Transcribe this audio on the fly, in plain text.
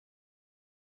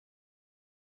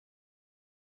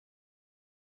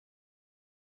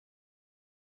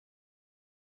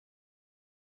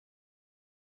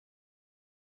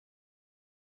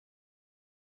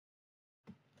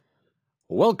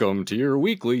Welcome to your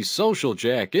weekly Social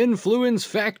Jack Influence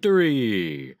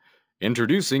Factory.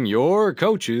 Introducing your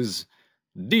coaches,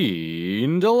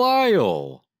 Dean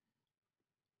Delisle,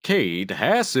 Kate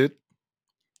Hassett,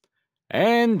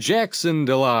 and Jackson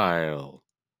Delisle.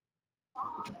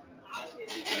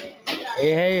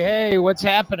 Hey, what's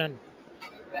happening?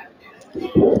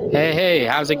 Hey,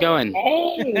 how's it going?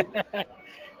 Hey,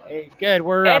 Hey, good.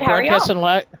 We're Good, how are broadcasting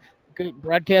live. Good,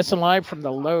 broadcasting live from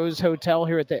the Lowe's Hotel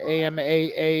here at the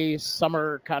AMAA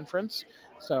Summer Conference.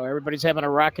 So everybody's having a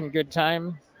rocking good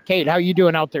time. Kate, how you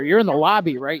doing out there? You're in the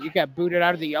lobby, right? You got booted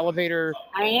out of the elevator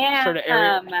I am. sort of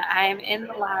area. I'm in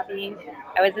the lobby.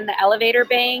 I was in the elevator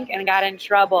bank and got in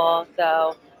trouble,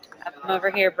 so I'm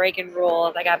over here breaking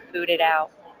rules. I got booted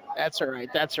out. That's all right.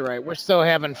 That's all right. We're still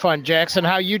having fun. Jackson,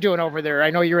 how you doing over there? I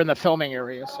know you're in the filming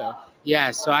area, so.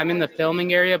 Yeah, so I'm in the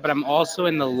filming area, but I'm also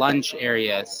in the lunch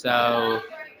area, so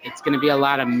it's going to be a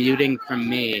lot of muting from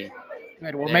me.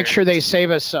 Good. We'll There. make sure they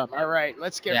save us some. All right,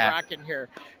 let's get rocking here.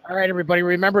 All right, everybody,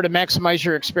 remember to maximize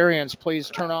your experience. Please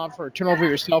turn off or turn over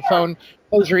your cell phone,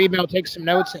 close your email, take some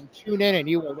notes, and tune in, and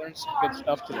you will learn some good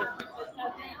stuff today.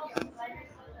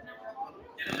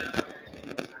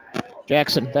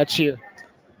 Jackson, that's you.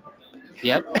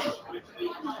 Yep.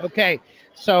 Okay,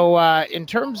 so in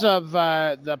terms of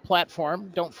the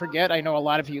platform, don't forget, I know a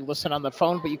lot of you listen on the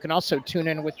phone, but you can also tune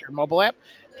in with your mobile app.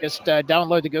 Just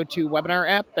download the GoToWebinar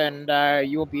app, and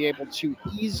you will be able to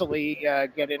easily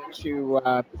get into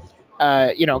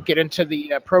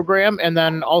the program. And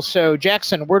then also,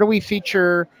 Jackson, where do we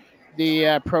feature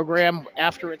the program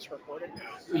after it's recorded?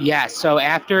 Yeah, so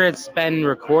after it's been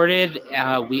recorded,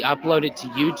 we upload it to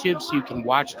YouTube so you can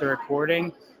watch the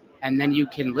recording, and then you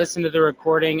can listen to the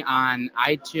recording on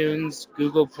iTunes,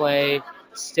 Google Play,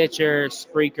 Stitcher,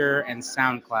 Spreaker, and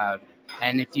SoundCloud.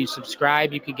 And if you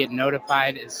subscribe, you could get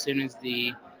notified as soon as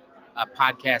the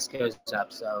podcast goes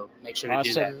up. So make sure to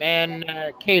do that. Awesome. And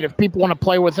Kate, if people want to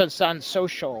play with us on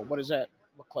social, what does that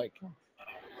look like?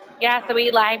 Yeah, so we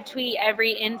live tweet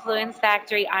every Influence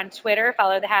Factory on Twitter.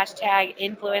 Follow the hashtag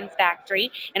Influence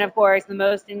Factory. And of course, the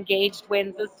most engaged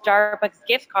wins the Starbucks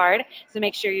gift card. So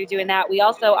make sure you're doing that. We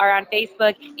also are on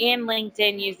Facebook and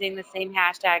LinkedIn using the same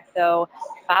hashtag. So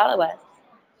follow us.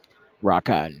 Rock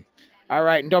on. All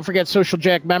right. And don't forget Social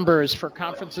Jack members for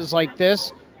conferences like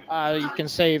this. You can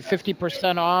save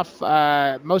 50% off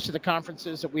most of the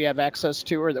conferences that we have access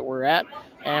to or that we're at.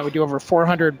 And we do over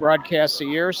 400 broadcasts a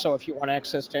year. So if you want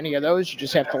access to any of those, you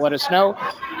just have to let us know.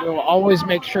 We'll always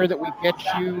make sure that we get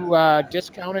you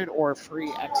discounted or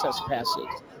free access passes.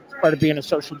 It's part of being a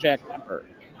Social Jack member.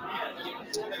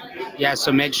 Yeah,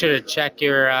 so make sure to check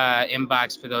your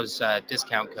inbox for those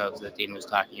discount codes that Dean was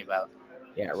talking about.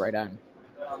 Yeah, right on.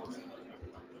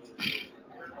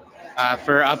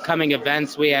 For upcoming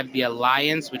events, we have the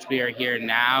Alliance, which we are here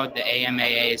now, the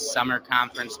AMAA Summer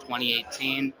Conference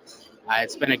 2018.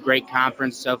 It's been a great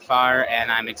conference so far, and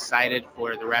I'm excited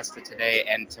for the rest of today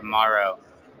and tomorrow.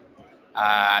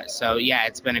 So yeah,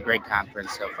 it's been a great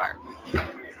conference so far.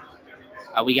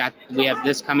 We have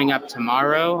this coming up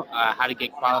tomorrow, how to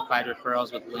get qualified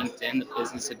referrals with LinkedIn, the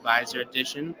Business Advisor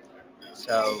Edition.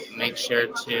 So make sure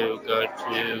to go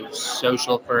to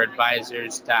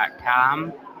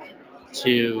socialforadvisors.com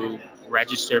to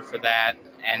register for that,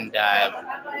 and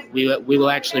we will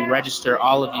actually register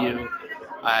all of you.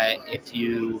 If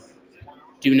you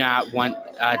do not want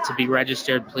to be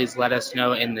registered, please let us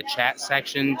know in the chat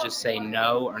section. Just say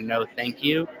no or no thank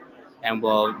you, and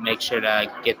we'll make sure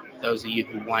to get those of you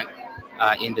who want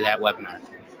into that webinar.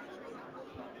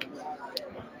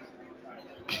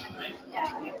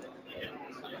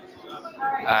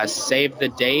 Save the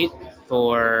date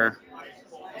for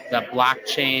the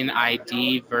Blockchain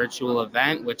ID virtual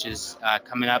event, which is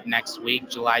coming up next week,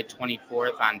 July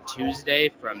 24th on Tuesday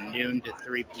from noon to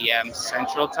 3 p.m.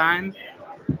 Central Time.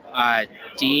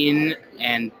 Dean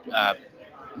and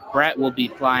Brett will be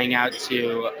flying out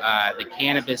to the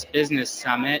Cannabis Business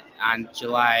Summit on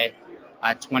July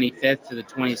 25th to the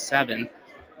 27th.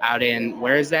 Out in,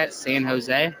 where is that? San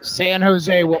Jose? San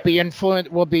Jose will be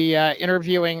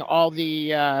interviewing all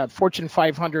the Fortune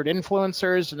 500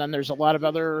 influencers, and then there's a lot of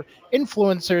other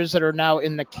influencers that are now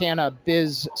in the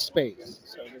cannabis space.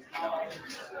 So,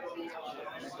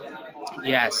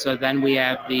 yeah, so then we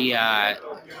have the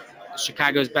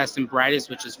Chicago's Best and Brightest,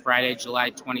 which is Friday,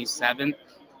 July 27th.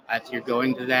 If you're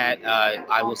going to that,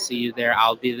 I will see you there.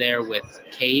 I'll be there with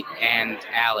Kate and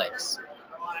Alex.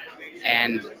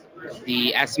 And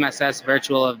the SMSS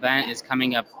virtual event is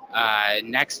coming up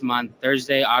next month,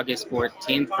 Thursday, August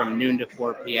 14th from noon to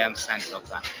 4 p.m. Central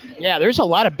Time. Yeah, there's a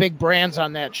lot of big brands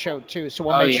on that show, too, so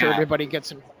we'll make sure everybody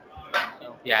gets involved.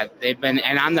 So. Yeah, they've been,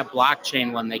 and on the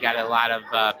blockchain one, they got a lot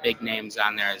of big names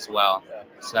on there as well.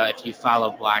 So if you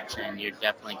follow blockchain, you're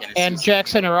definitely going to see. And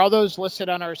Jackson, are all those listed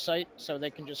on our site? So they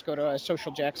can just go to a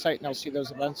Social Jack site and they'll see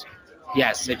those events?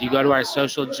 Yes, if you go to our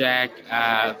Social Jack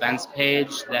events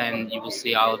page, then you will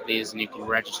see all of these and you can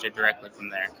register directly from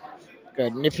there.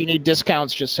 Good. And if you need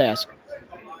discounts, just ask.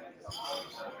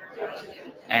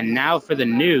 And now for the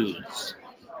news.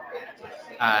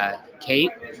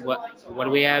 Kate, what do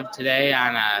we have today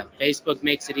on Facebook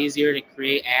makes it easier to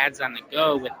create ads on the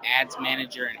go with Ads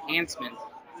Manager enhancement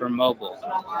for mobile?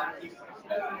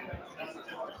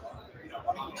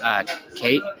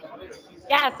 Kate?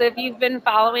 Yeah, so if you've been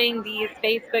following these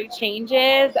Facebook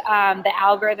changes, the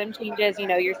algorithm changes,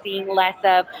 you're seeing less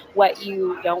of what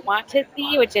you don't want to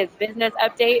see, which is business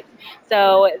updates.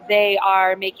 So they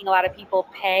are making a lot of people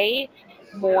pay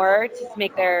more to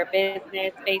make their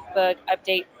business Facebook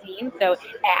updates seen. So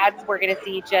ads we're going to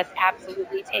see just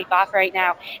absolutely take off right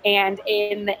now. And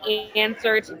in the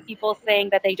answer to people saying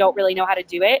that they don't really know how to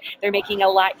do it, they're making a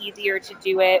lot easier to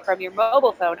do it from your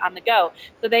mobile phone on the go.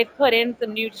 So they've put in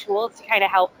some new tools to kind of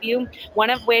help you, one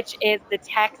of which is the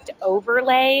text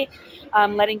overlay,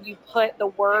 letting you put the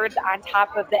words on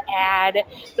top of the ad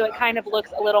so it kind of looks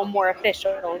a little more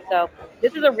official. So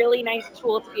this is a really nice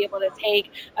tool to be able to take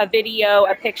a video,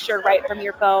 a picture right from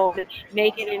your phone,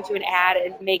 make it into an ad,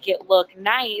 and make it look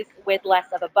nice with less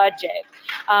of a budget.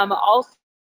 Also,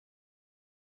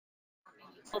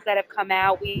 that have come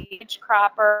out, image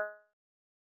cropper,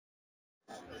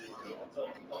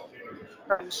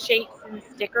 shapes and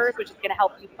stickers, which is going to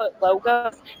help you put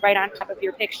logos right on top of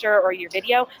your picture or your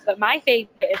video. But my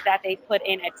favorite is that they put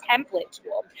in a template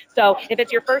tool. So if it's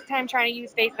your first time trying to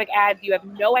use Facebook ads, you have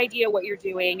no idea what you're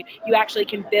doing, you actually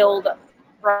can build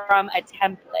from a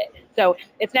template. So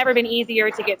it's never been easier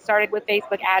to get started with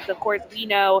Facebook ads. Of course, we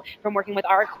know from working with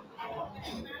our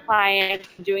clients,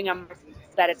 doing them,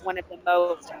 that it's one of the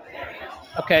most.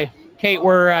 Okay, Kate,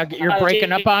 you're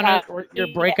breaking up on us.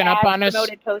 You're breaking up on us.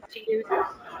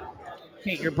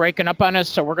 Kate, you're breaking up on us,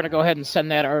 so we're going to go ahead and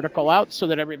send that article out so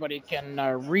that everybody can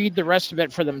read the rest of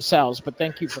it for themselves. But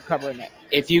thank you for covering it.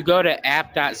 If you go to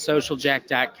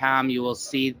app.socialjack.com, you will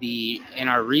see in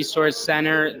our resource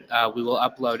center. We will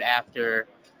upload after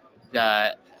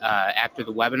the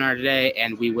webinar today,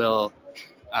 and we will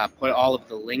put all of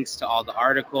the links to all the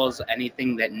articles,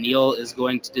 anything that Neil is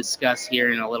going to discuss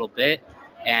here in a little bit,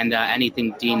 and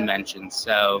anything Dean mentioned.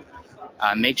 So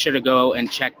make sure to go and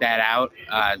check that out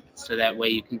so that way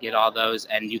you can get all those,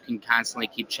 and you can constantly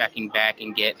keep checking back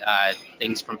and get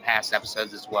things from past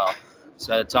episodes as well.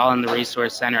 So it's all in the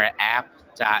resource center at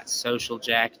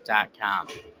app.socialjack.com.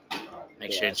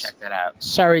 Make sure to check that out.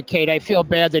 Sorry, Kate. I feel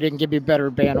bad they didn't give you better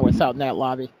bandwidth out in that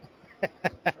lobby.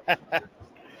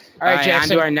 All right,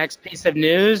 Jackson. On to our next piece of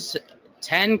news.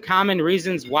 10 common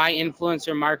reasons why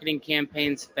influencer marketing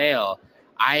campaigns fail.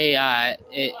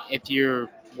 If you're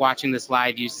watching this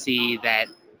live, you see that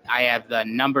I have the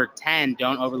number 10,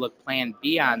 don't overlook plan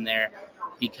B on there,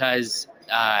 because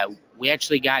we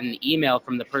actually got an email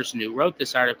from the person who wrote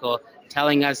this article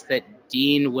telling us that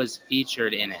Dean was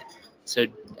featured in it. So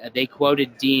they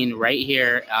quoted Dean right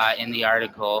here in the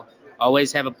article.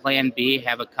 Always have a plan B,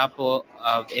 have a couple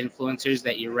of influencers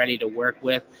that you're ready to work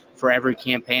with for every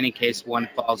campaign in case one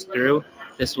falls through.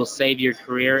 This will save your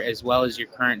career as well as your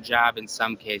current job in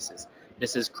some cases.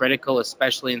 This is critical,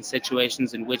 especially in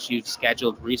situations in which you've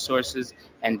scheduled resources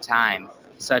and time,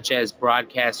 such as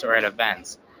broadcasts or at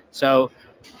events. So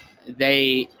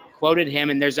they quoted him,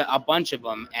 and there's a bunch of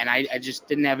them, and I just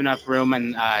didn't have enough room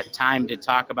and time to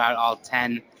talk about all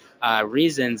 10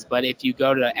 reasons. But if you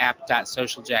go to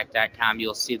app.socialjack.com,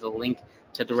 you'll see the link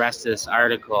to the rest of this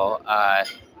article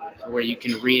where you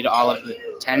can read all of the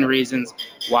 10 reasons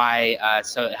why,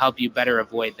 so help you better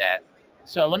avoid that.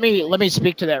 So let me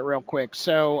speak to that real quick.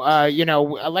 So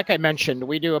like I mentioned,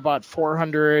 we do about a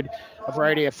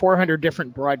variety of 400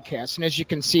 different broadcasts, and as you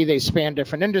can see, they span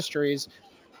different industries.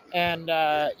 And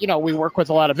we work with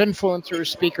a lot of influencers,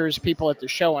 speakers, people at the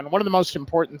show. And one of the most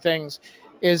important things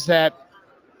is that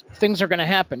things are going to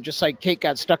happen. Just like Kate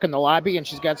got stuck in the lobby and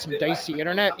she's got some dicey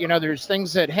internet. There's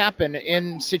things that happen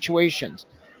in situations.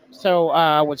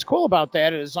 So what's cool about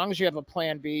that is as long as you have a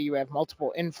plan B, you have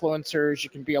multiple influencers, you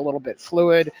can be a little bit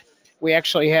fluid. We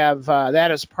actually have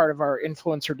that as part of our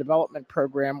influencer development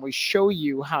program. We show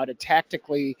you how to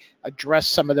tactically address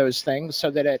some of those things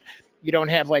so that you don't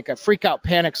have like a freak out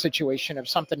panic situation if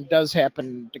something does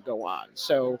happen to go on.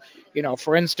 So,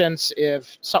 for instance,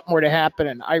 if something were to happen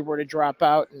and I were to drop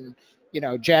out and,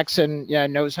 Jackson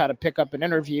knows how to pick up an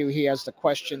interview. He has the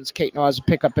questions. Kate knows how to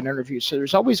pick up an interview. So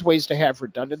there's always ways to have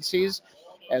redundancies.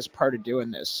 as part of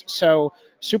doing this. So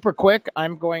super quick,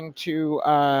 I'm going to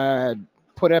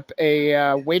put up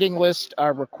a waiting list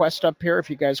request up here. If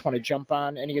you guys want to jump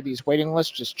on any of these waiting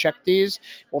lists, just check these.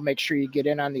 We'll make sure you get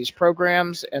in on these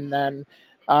programs, and then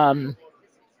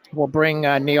we'll bring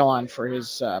Neil on for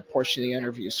his portion of the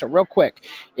interview. So real quick,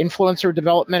 influencer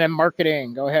development and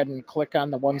marketing. Go ahead and click on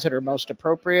the ones that are most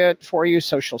appropriate for you.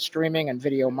 Social streaming and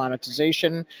video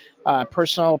monetization,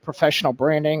 personal, professional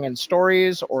branding and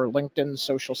stories, or LinkedIn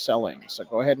social selling. So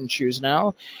go ahead and choose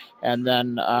now. And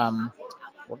then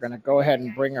we're going to go ahead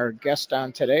and bring our guest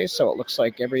on today. So it looks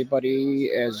like everybody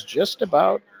has just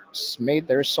about made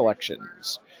their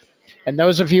selections. And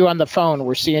those of you on the phone,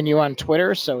 we're seeing you on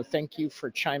Twitter, so thank you for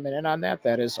chiming in on that.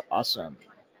 That is awesome.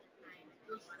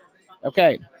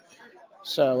 Okay,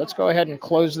 so let's go ahead and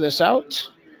close this out.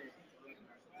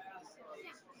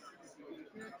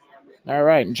 All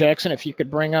right, and Jackson, if you could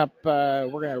bring up,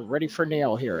 we're ready for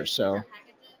Neil here. So.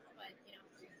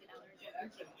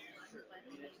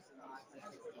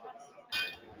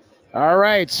 All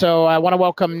right, so I want to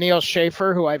welcome Neil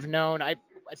Schaefer, who I've known. I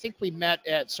think we met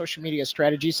at Social Media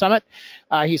Strategy Summit.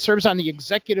 He serves on the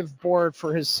executive board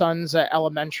for his son's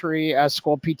elementary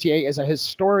school PTA as a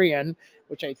historian,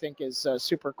 which I think is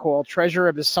super cool. Treasurer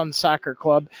of his son's soccer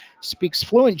club, speaks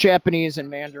fluent Japanese and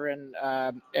Mandarin,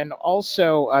 and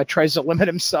also tries to limit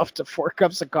himself to 4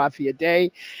 cups of coffee a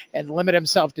day and limit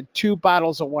himself to 2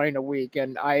 bottles of wine a week.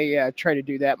 And I try to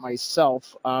do that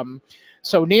myself.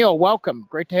 So Neil, welcome.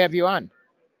 Great to have you on.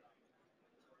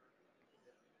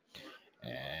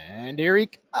 And here he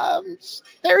comes.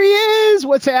 There he is.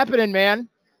 What's happening, man?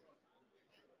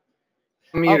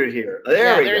 I'm muted here.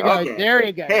 There we go. Okay. There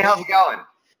you go. Hey, how's it going?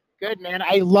 Good, man.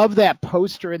 I love that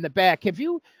poster in the back. Have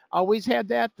you always had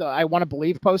that, the I Want to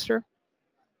Believe poster?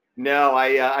 No,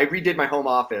 I redid my home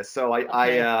office. So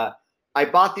I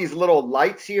bought these little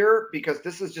lights here because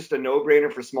this is just a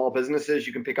no-brainer for small businesses.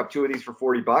 You can pick up 2 of these for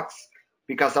 $40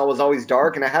 because I was always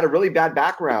dark and I had a really bad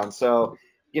background. So,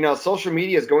 you know, social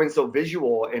media is going so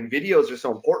visual and videos are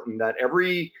so important that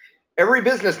every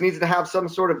business needs to have some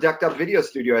sort of decked up video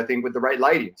studio, I think, with the right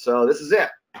lighting. So this is it.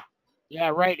 Yeah,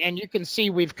 right. And you can see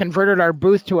we've converted our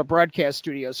booth to a broadcast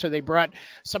studio. So they brought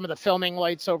some of the filming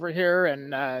lights over here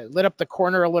and lit up the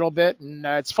corner a little bit. And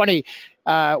it's funny,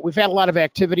 we've had a lot of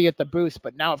activity at the booth,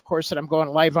 but now, of course, that I'm going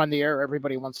live on the air,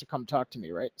 everybody wants to come talk to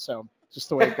me, right? So just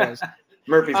the way it goes.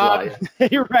 Murphy's Law. Yeah.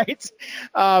 You're right.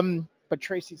 But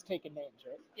Tracy's taking names,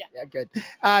 right? Yeah, good.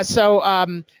 So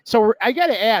I got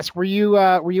to ask, were you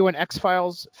an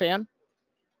X-Files fan?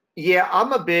 Yeah,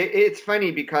 it's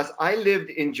funny because I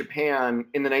lived in Japan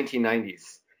in the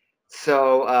 1990s.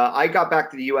 So I got back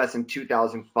to the US in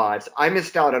 2005. So I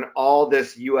missed out on all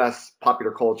this US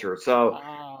popular culture. So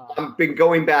I've been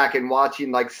going back and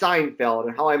watching like Seinfeld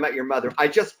and How I Met Your Mother. I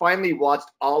just finally watched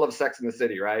all of Sex and the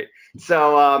City, right?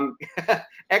 So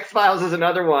X-Files is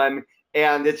another one.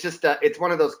 And it's just, it's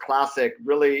one of those classic,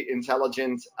 really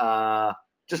intelligent,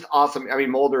 just awesome. I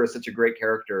mean, Mulder is such a great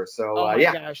character. So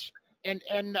yeah. Gosh. And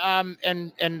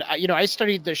you know, I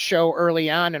studied this show early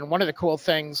on, and one of the cool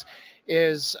things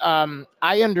is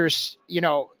you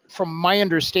know, from my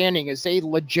understanding is they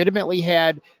legitimately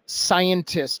had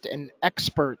scientists and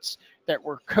experts that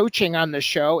were coaching on the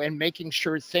show and making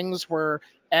sure things were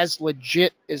as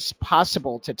legit as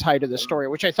possible to tie to the story,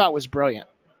 which I thought was brilliant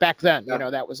back then. You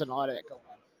know, that was an audit.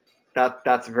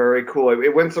 That's very cool.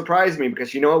 It wouldn't surprise me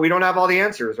because, you know, we don't have all the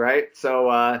answers, right?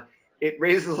 So it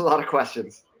raises a lot of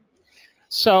questions.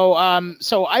 So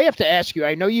I have to ask you,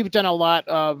 I know you've done a lot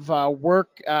of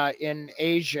work in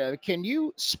Asia. Can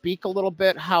you speak a little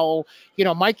bit how, you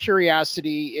know, my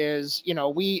curiosity is, you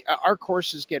know, our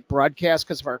courses get broadcast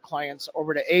because of our clients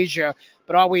over to Asia,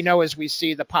 but all we know is we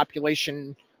see the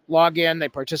population log in, they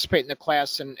participate in the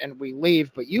class and we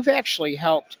leave. But you've actually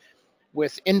helped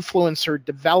with influencer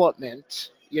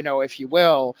development, you know, if you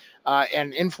will,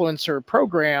 and influencer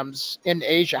programs in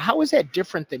Asia. How is that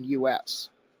different than US?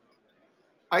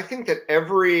 I think that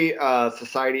every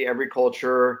society, every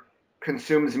culture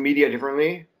consumes media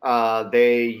differently.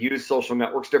 They use social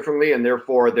networks differently, and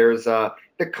therefore there's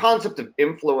the concept of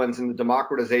influence and the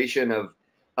democratization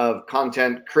of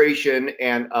content creation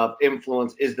and of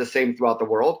influence is the same throughout the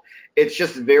world. It's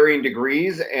just varying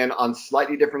degrees and on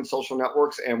slightly different social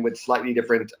networks and with slightly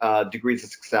different degrees of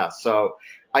success. So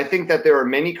I think that there are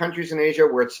many countries in Asia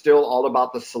where it's still all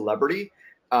about the celebrity,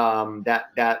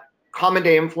 that common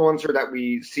day influencer that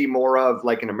we see more of,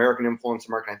 like an American influencer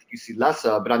market, I think you see less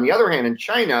of. But on the other hand, in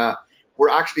China, we're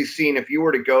actually seeing, if you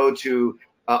were to go to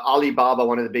Alibaba,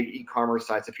 one of the big e-commerce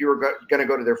sites, if you were going to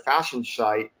go to their fashion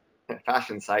site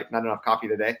fashion site. Not enough coffee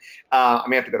today. I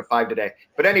may have to go to 5 today.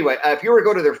 But anyway, if you were to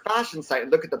go to their fashion site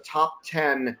and look at the top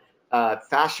 10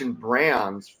 fashion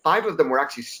brands, 5 of them were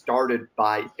actually started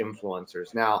by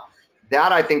influencers. Now,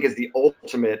 that I think is the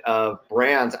ultimate of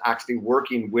brands actually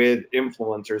working with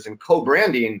influencers and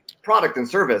co-branding product and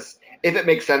service, if it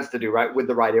makes sense to do, right, with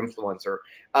the right influencer.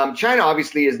 China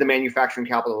obviously is the manufacturing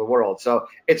capital of the world, so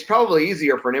it's probably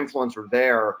easier for an influencer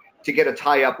there to get a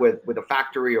tie-up with a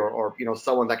factory or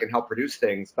someone that can help produce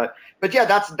things. But yeah,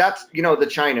 that's the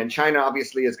China. And China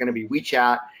obviously is going to be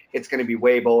WeChat. It's going to be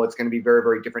Weibo. It's going to be very,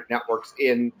 very different networks.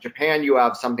 In Japan, you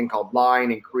have something called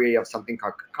Line. In Korea, you have something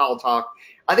called KakaoTalk.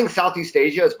 I think Southeast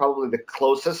Asia is probably the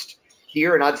closest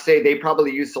here, and I'd say they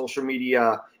probably use social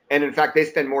media. And in fact, they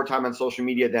spend more time on social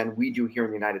media than we do here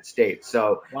in the United States.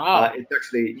 So Wow. it's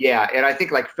actually, yeah. And I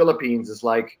think like Philippines is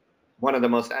like one of the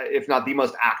most, if not the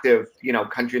most active,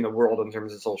 country in the world in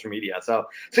terms of social media. So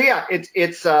yeah, it's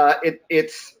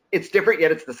different,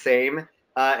 yet it's the same.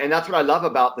 And that's what I love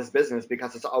about this business,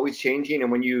 because it's always changing.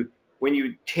 And when you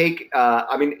take,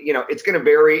 it's going to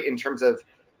vary in terms of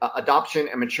adoption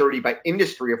and maturity by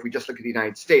industry. If we just look at the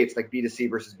United States, like B2C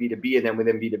versus B2B, and then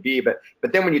within B2B,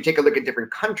 but then when you take a look at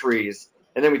different countries,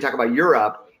 and then we talk about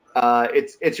Europe,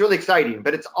 it's really exciting.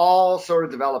 But it's all sort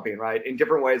of developing, right, in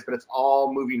different ways, but it's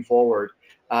all moving forward.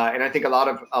 And I think a lot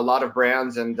of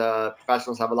brands and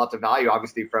professionals have a lot of value,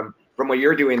 obviously, from what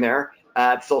you're doing there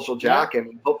at Social Jack,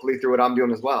 and hopefully through what I'm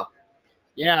doing as well.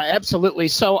 Yeah, absolutely.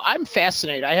 So I'm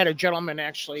fascinated. I had a gentleman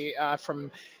actually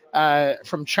from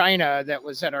China that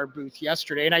was at our booth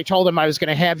yesterday, and I told him I was going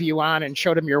to have you on and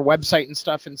showed him your website and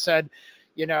stuff, and said,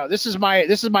 this is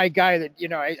my guy that,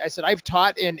 I said, I've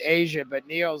taught in Asia, but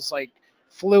Neil's like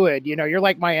fluid. You're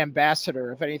like my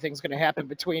ambassador if anything's going to happen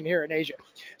between here and Asia.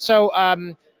 So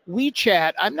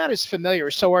WeChat, I'm not as familiar.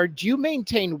 So do you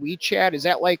maintain WeChat? Is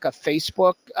that like a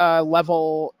Facebook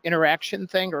level interaction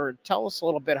thing, or tell us a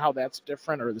little bit how that's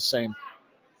different or the same?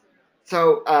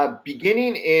 So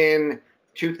beginning in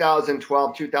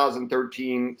 2012,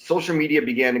 2013, social media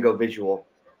began to go visual.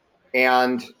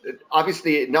 And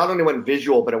obviously it not only went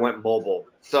visual, but it went mobile.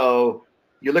 So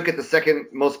you look at the second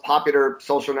most popular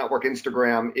social network,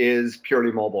 Instagram, is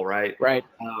purely mobile, right? Right.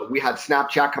 We had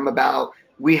Snapchat come about.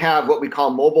 We have what we call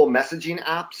mobile messaging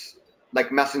apps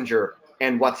like Messenger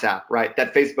and WhatsApp, right?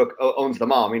 That Facebook owns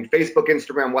them all. I mean, Facebook,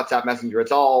 Instagram, WhatsApp, Messenger,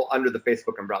 it's all under the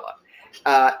Facebook umbrella.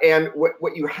 And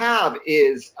what you have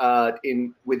is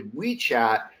with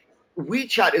WeChat,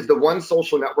 WeChat is the one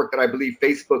social network that I believe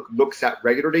Facebook looks at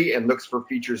regularly and looks for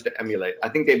features to emulate. I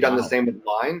think they've done the same with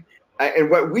Line. And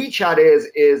what WeChat is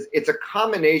it's a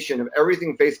combination of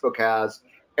everything Facebook has,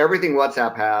 everything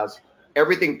WhatsApp has,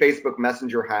 everything Facebook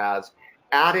Messenger has.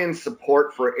 Add in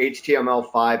support for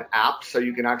HTML5 apps, so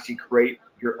you can actually create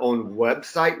your own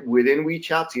website within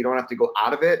WeChat, so you don't have to go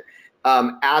out of it.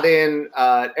 Add in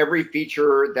every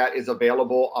feature that is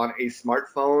available on a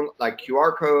smartphone, like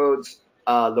QR codes,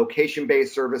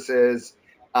 location-based services.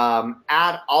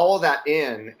 Add all of that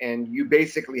in, and you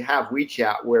basically have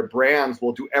WeChat, where brands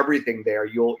will do everything there.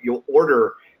 You'll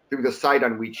order through the site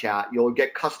on WeChat. You'll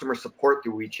get customer support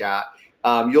through WeChat.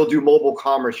 You'll do mobile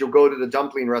commerce. You'll go to the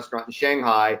dumpling restaurant in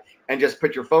Shanghai and just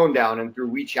put your phone down, and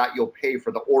through WeChat, you'll pay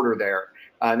for the order there.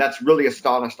 And that's really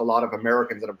astonished a lot of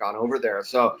Americans that have gone over there.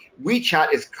 So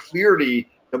WeChat is clearly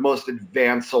the most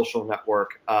advanced social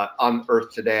network on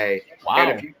earth today. Wow.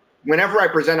 And whenever I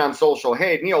present on social,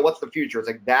 hey, Neil, what's the future? It's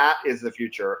like, that is the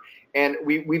future. And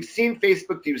we've seen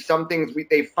Facebook do some things.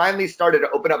 They finally started to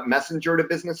open up Messenger to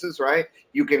businesses, right?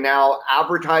 You can now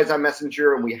advertise on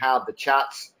Messenger, and we have the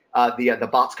chats, the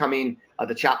bots coming,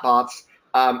 the chat bots.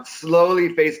 Slowly,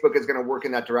 Facebook is going to work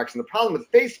in that direction. The problem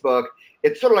with Facebook,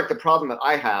 it's sort of like the problem that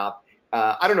I have.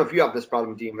 I don't know if you have this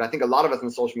problem, Dean, but I think a lot of us in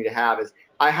social media have, is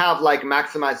I have like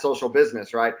Maximize Social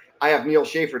Business, right? I have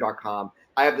neilschaefer.com.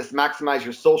 I have this Maximize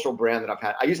Your Social brand that I've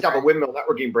had. I used to have a windmill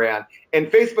networking brand, and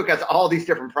Facebook has all these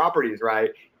different properties,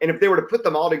 right? And if they were to put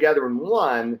them all together in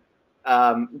one,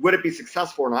 would it be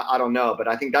successful or not? I don't know, but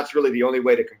I think that's really the only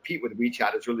way to compete with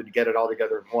WeChat, is really to get it all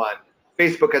together in one.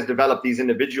 Facebook has developed these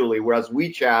individually, whereas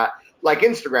WeChat, like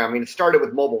Instagram, I mean, it started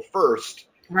with mobile first,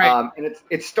 right? And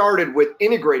it started with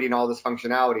integrating all this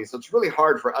functionality. So it's really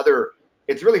hard for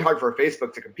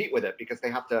Facebook to compete with it, because they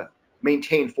have to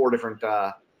maintain four different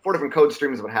code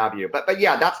streams and what have you. But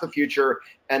yeah, that's the future,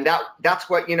 and that's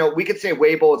what, we could say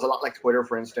Weibo is a lot like Twitter,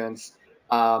 for instance,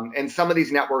 and some of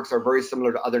these networks are very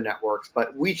similar to other networks,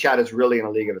 but WeChat is really in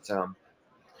a league of its own.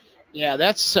 Yeah,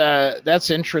 that's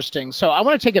interesting. So I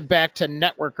want to take it back to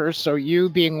networkers. So you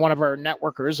being one of our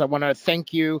networkers, I want to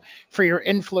thank you for your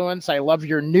influence. I love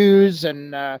your news,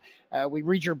 and we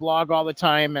read your blog all the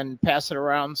time and pass it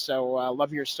around. So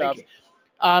love your Thank stuff. you.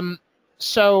 Um,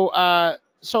 so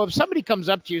if somebody comes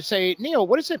up to you, say, Neil,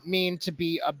 what does it mean to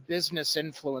be a business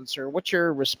influencer? What's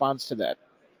your response to that?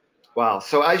 Wow.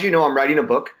 So as you know, I'm writing a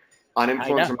book on I know.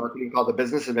 influencer marketing called The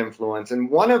Business of Influence. And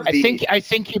one of I think the, I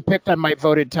think you picked on my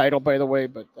voted title, by the way,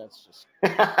 but that's just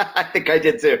I think I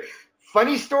did too.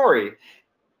 Funny story.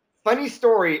 Funny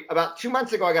story. About 2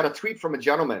 months ago, I got a tweet from a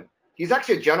gentleman. He's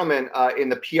actually a gentleman in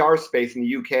the PR space in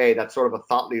the UK. That's sort of a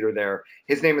thought leader there.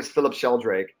 His name is Philip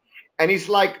Sheldrake. And he's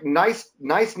like, nice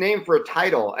name for a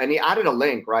title. And he added a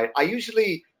link, right? I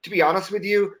usually, to be honest with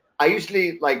you, I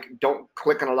usually like don't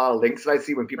click on a lot of links that I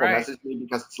see when people right. message me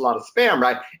because it's a lot of spam,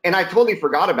 right? And I totally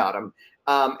forgot about him.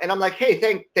 And I'm like,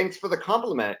 hey, thanks for the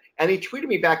compliment. And he tweeted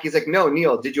me back. He's like, no,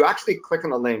 Neil, did you actually click on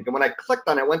the link? And when I clicked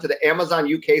on it, I went to the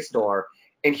Amazon UK store,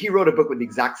 and he wrote a book with the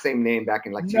exact same name back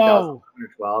in like No.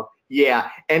 2012. Yeah,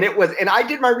 and I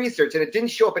did my research, and it didn't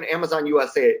show up in Amazon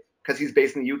USA because he's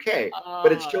based in the UK,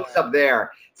 but it shows up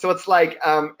there. So it's like,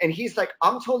 and he's like,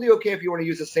 I'm totally okay if you want to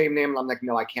use the same name, and I'm like,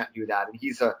 no, I can't do that. And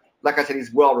he's like I said,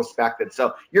 he's well respected.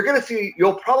 So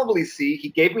you'll probably see, he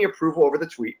gave me approval over the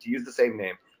tweet to use the same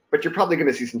name, but you're probably going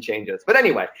to see some changes. But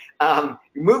anyway,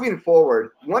 moving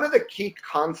forward, one of the key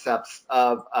concepts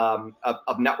of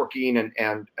networking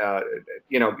and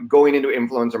going into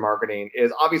influencer marketing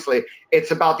is obviously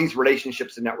it's about these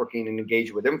relationships and networking and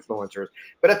engaging with influencers.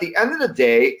 But at the end of the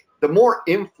day, the more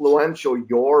influential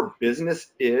your business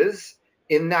is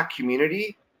in that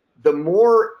community, the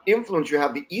more influence you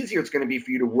have, the easier it's going to be for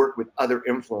you to work with other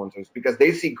influencers because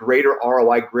they see greater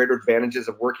ROI, greater advantages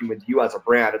of working with you as a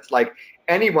brand. It's like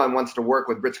anyone wants to work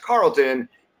with Ritz-Carlton,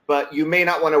 but you may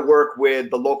not want to work with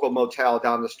the local motel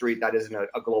down the street that isn't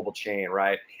a global chain,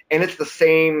 right? And it's the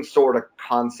same sort of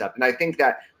concept. And I think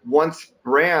that once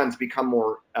brands become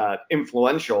more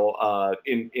influential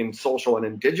in social and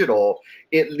in digital,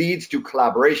 it leads to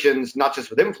collaborations, not just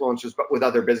with influencers, but with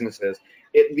other businesses.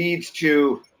 It leads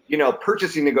to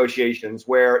purchasing negotiations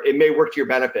where it may work to your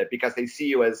benefit because they see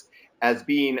you as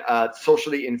being a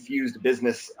socially infused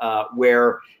business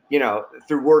where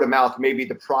through word of mouth, maybe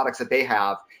the products that they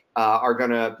have are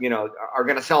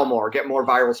gonna sell more, get more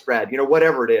viral spread,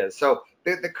 whatever it is. So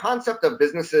the concept of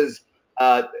businesses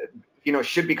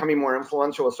should becoming more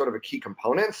influential is sort of a key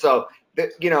component. So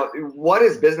what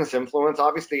is business influence?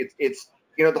 Obviously it's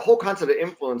the whole concept of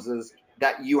influence is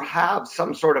that you have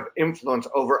some sort of influence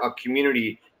over a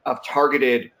community of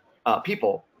targeted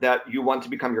people that you want to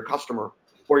become your customer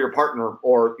or your partner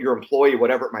or your employee,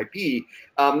 whatever it might be.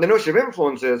 The notion of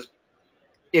influence is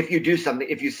if you do something,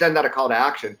 if you send out a call to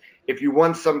action, if you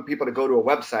want some people to go to a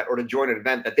website or to join an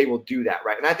event, that they will do that,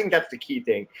 right? And I think that's the key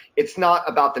thing. It's not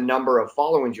about the number of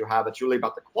followings you have. It's really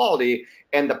about the quality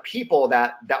and the people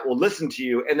that will listen to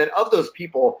you. And then of those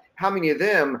people, how many of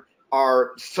them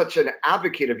are such an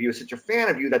advocate of you, such a fan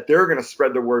of you, that they're going to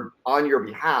spread the word on your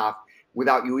behalf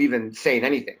without you even saying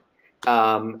anything.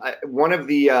 One of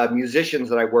the musicians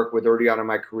that I worked with early on in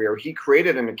my career, he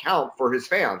created an account for his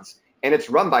fans, and it's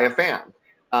run by a fan.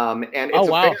 And it's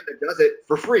a fan that does it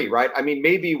for free, right? I mean,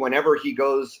 maybe whenever he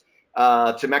goes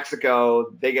to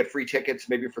Mexico, they get free tickets,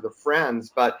 maybe for the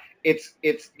friends. But it's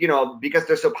because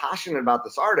they're so passionate about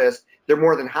this artist, they're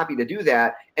more than happy to do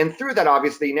that. And through that,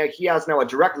 obviously, he has now a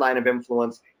direct line of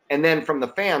influence. And then from the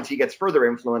fans, he gets further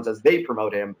influence as they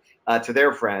promote him to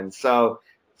their friends. So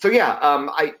yeah,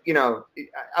 I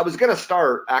was going to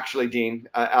start actually, Dean,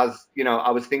 as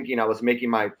I was thinking I was making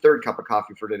my third cup of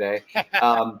coffee for today.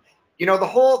 The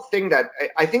whole thing that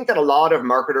I think that a lot of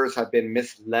marketers have been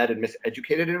misled and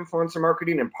miseducated in influencer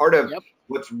marketing. And part of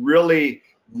what's really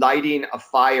lighting a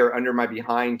fire under my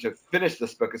behind to finish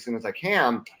this book as soon as I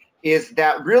can is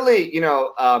that really,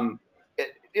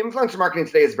 influencer marketing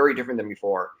today is very different than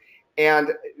before. And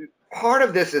part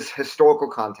of this is historical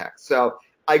context. So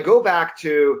I go back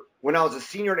to when I was a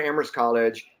senior at Amherst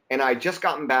College, and I just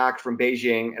gotten back from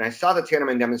Beijing, and I saw the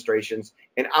Tiananmen demonstrations,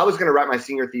 and I was going to write my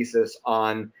senior thesis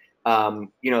on the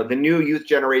new youth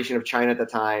generation of China at the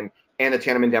time and the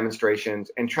Tiananmen demonstrations,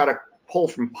 and try to pull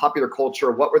from popular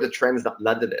culture what were the trends that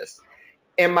led to this.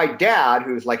 And my dad,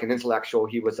 who's like an intellectual,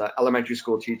 he was an elementary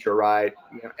school teacher, right?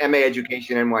 MA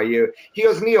education, NYU. He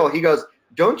goes, Neil,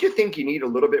 don't you think you need a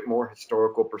little bit more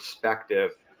historical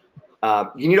perspective?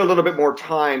 You need a little bit more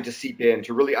time to seep in,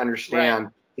 to really understand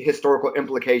the historical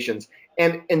implications.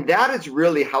 And that is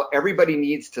really how everybody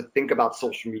needs to think about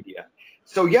social media.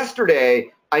 So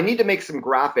yesterday, I need to make some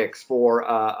graphics for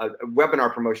a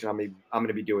webinar promotion I'm going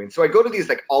to be doing. So I go to these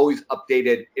like always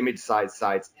updated image size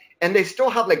sites, and they still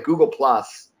have like Google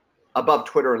Plus above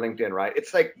Twitter and LinkedIn, right?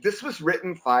 It's like this was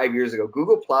written 5 years ago.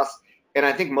 Google Plus, and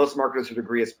I think most marketers would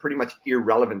agree, is pretty much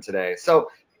irrelevant today. So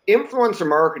influencer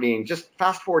marketing, just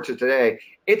fast forward to today,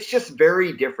 it's just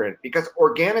very different because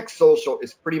organic social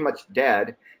is pretty much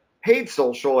dead. Paid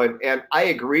social, and I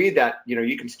agree that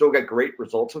you can still get great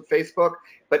results with Facebook,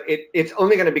 but it's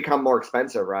only going to become more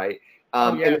expensive, right?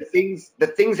 And the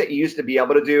things that you used to be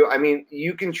able to do, I mean,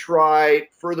 you can try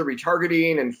further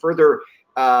retargeting and further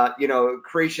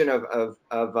creation of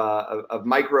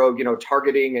micro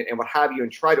targeting and what have you,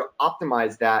 and try to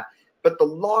optimize that. But the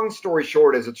long story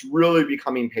short is it's really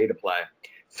becoming pay to play.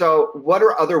 So what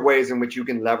are other ways in which you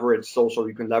can leverage social,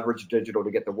 you can leverage digital to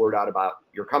get the word out about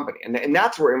your company? And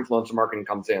that's where influencer marketing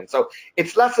comes in. So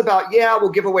it's less about, we'll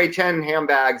give away 10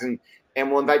 handbags and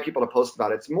we'll invite people to post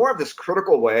about it. It's more of this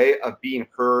critical way of being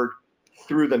heard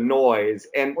through the noise.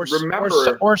 And or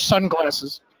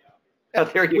sunglasses.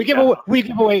 We give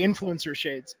away influencer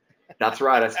shades. That's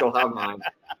right. I still have mine.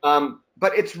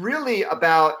 But it's really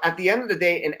about, at the end of the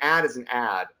day, an ad is an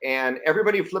ad. And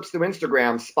everybody who flips through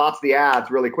Instagram spots the ads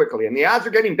really quickly. And the ads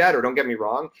are getting better, don't get me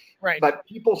wrong. Right. But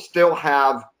people still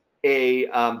have they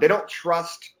don't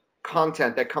trust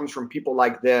content that comes from people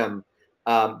like them.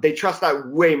 They trust that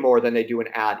way more than they do an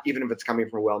ad, even if it's coming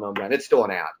from a well-known brand. It's still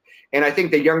an ad. And I think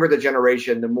the younger the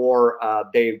generation, the more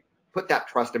they put that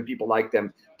trust in people like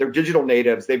them. They're digital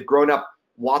natives. They've grown up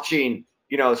watching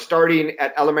starting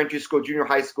at elementary school, junior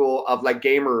high school, of like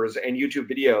gamers and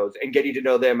YouTube videos and getting to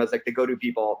know them as like the go-to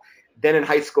people. Then in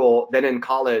high school, then in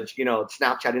college,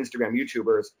 Snapchat, Instagram,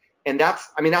 YouTubers. And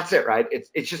that's it, right?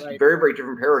 It's just right. a very, very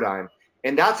different paradigm.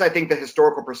 And that's, I think, the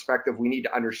historical perspective we need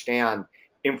to understand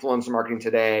influencer marketing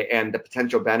today and the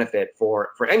potential benefit for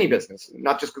any business,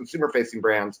 not just consumer-facing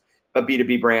brands, but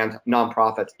B2B brands,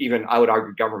 nonprofits, even I would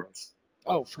argue governments.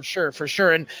 Oh, for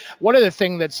sure. And one other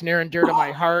thing that's near and dear to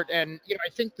my heart, and I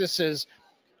think this is,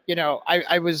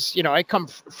 I come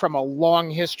from a long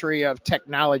history of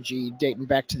technology dating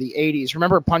back to the 80s.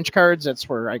 Remember punch cards? That's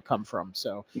where I come from.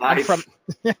 So nice.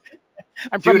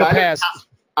 I'm from the past.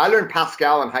 I learned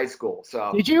Pascal in high school.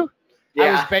 So did you?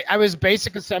 Yeah. I was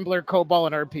basic assembler, COBOL,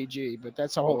 and RPG, but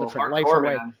that's a whole different life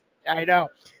away. Man. I know.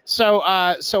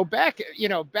 So back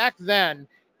then,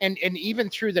 and even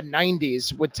through the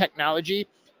 90s with technology,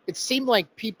 it seemed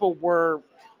like people were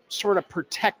sort of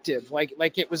protective, like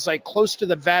it was like close to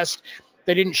the vest.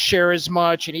 They didn't share as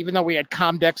much. And even though we had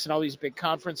Comdex and all these big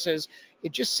conferences,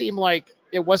 it just seemed like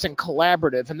it wasn't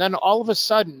collaborative. And then all of a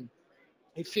sudden,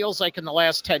 it feels like in the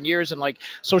last 10 years, and like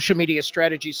Social Media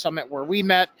Strategy Summit where we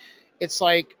met, it's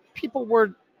like people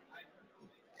were,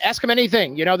 ask them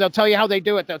anything, they'll tell you how they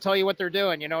do it. They'll tell you what they're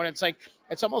doing, and it's like,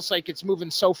 it's almost like it's moving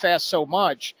so fast, so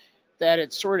much that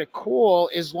it's sort of cool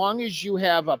as long as you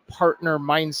have a partner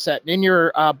mindset. And in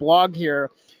your blog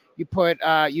here,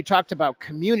 you talked about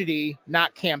community,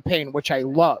 not campaign, which I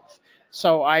love.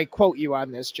 So I quote you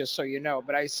on this just so you know,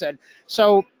 but I said,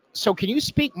 so can you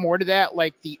speak more to that,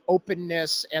 like the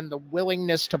openness and the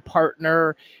willingness to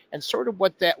partner and sort of why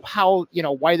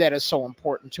that is so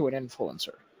important to an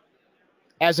influencer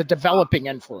as a developing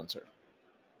influencer?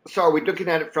 So are we looking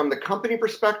at it from the company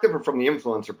perspective or from the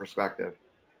influencer perspective?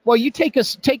 Well, you take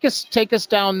us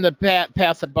down the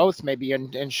path of both maybe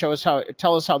and tell us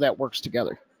how that works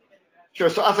together.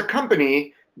 Sure. So as a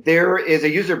company, there is a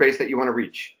user base that you want to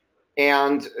reach.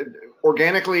 And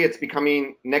organically, it's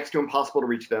becoming next to impossible to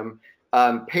reach them.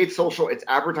 Paid social, it's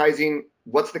advertising.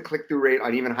 What's the click-through rate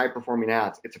on even high-performing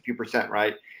ads? It's a few percent,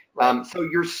 right? So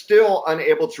you're still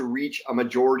unable to reach a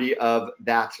majority of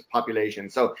that population.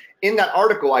 So in that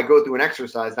article, I go through an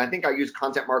exercise, and I think I use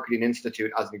Content Marketing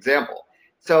Institute as an example.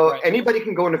 So anybody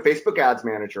can go into Facebook Ads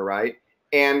Manager, right,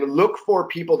 and look for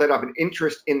people that have an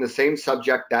interest in the same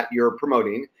subject that you're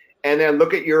promoting, and then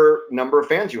look at your number of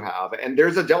fans you have. And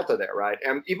there's a delta there, right?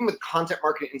 And even with Content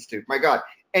Marketing Institute, my God,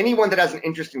 anyone that has an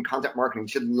interest in content marketing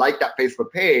should like that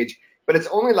Facebook page, but it's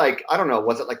only like, I don't know,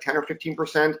 was it like 10 or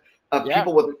 15% of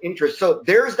people with an interest? So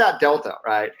there's that delta,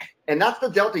 right? And that's the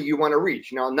delta you want to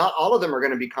reach. Now, not all of them are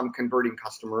going to become converting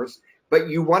customers, but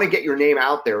you want to get your name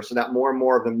out there so that more and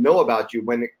more of them know about you.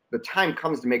 When the time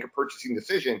comes to make a purchasing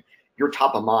decision, you're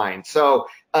top of mind. So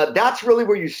that's really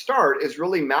where you start, is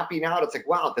really mapping out. It's like,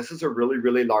 wow, this is a really,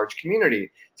 really large community.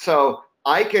 So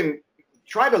I can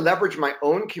try to leverage my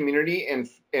own community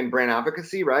and brand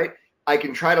advocacy, right? I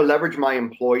can try to leverage my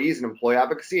employees and employee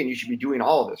advocacy, and you should be doing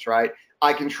all of this, right?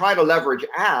 I can try to leverage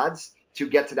ads to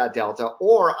get to that delta,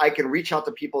 or I can reach out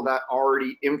to people that are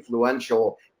already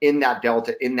influential in that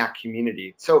delta, in that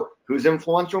community. So who's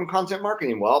influential in content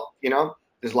marketing? Well,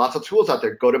 there's lots of tools out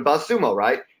there. Go to BuzzSumo,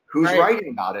 right? Who's writing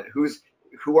about it?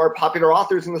 Who are popular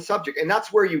authors in the subject? And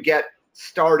that's where you get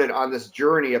started on this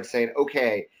journey of saying,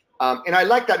 okay, and I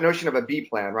like that notion of a B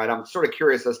plan, right? I'm sort of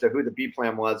curious as to who the B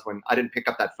plan was when I didn't pick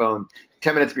up that phone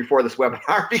 10 minutes before this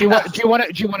webinar. Do you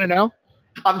want to know?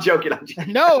 I'm joking.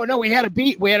 No, we had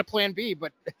a plan B,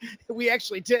 but we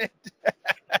actually did.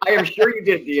 I am sure you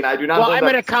did, Dean. I do not. Well, I'm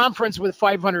at a conference with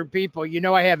 500 people.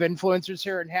 I have influencers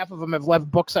here, and half of them have left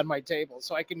books on my table,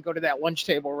 so I can go to that lunch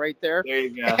table right there. There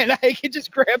you go. And I can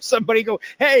just grab somebody, and go,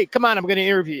 "Hey, come on, I'm going to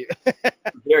interview you."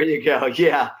 There you go.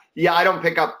 Yeah. I don't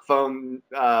pick up phone.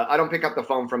 I don't pick up the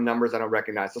phone from numbers I don't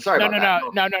recognize. So sorry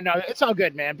about that. No. It's all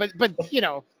good, man. But But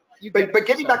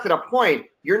getting back to that point,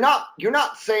 you're not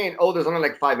saying, oh, there's only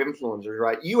like 5 influencers,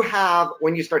 right? You have,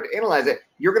 when you start to analyze it,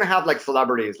 you're going to have like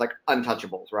celebrities, like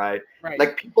untouchables, right?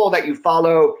 Like people that you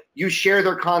follow, you share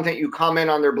their content, you comment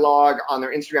on their blog, on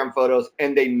their Instagram photos,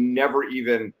 and they never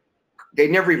even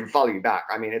follow you back.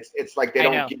 I mean, it's like they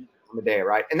don't get you on the day,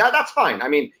 right? And that's fine. I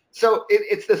mean, so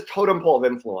it's this totem pole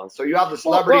of influence. So you have the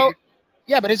celebrity. Well,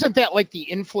 yeah, but isn't that like the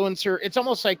influencer? It's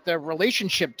almost like the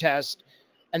relationship test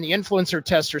and the influencer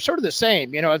test are sort of the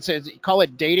same. It's call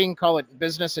it dating, call it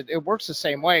business. It works the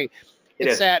same way.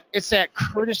 It's that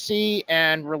courtesy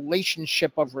and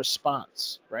relationship of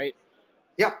response, right?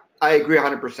 Yeah, I agree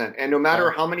 100%. And no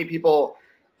matter how many people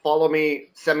follow me,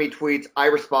 send me tweets, I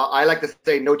respond. I like to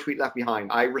say no tweet left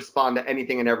behind. I respond to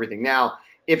anything and everything. Now,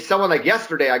 if someone like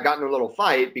yesterday, I got in a little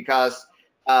fight because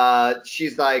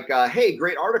she's like, hey,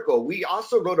 great article. We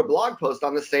also wrote a blog post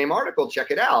on the same article.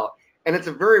 Check it out. And it's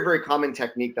a very, very common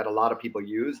technique that a lot of people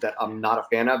use that I'm not a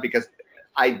fan of because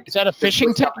is that a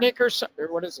phishing technique or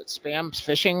what is it? Spam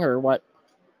phishing or what?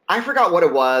 I forgot what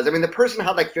it was. I mean, the person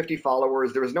had like 50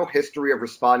 followers. There was no history of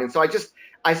responding. So I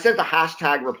sent a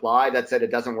hashtag reply that said it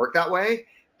doesn't work that way.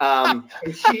 And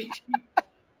she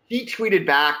tweeted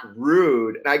back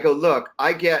rude. And I go, look,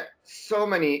 I get so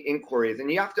many inquiries,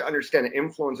 and you have to understand that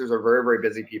influencers are very, very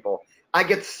busy people. I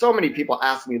get so many people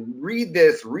asking me, read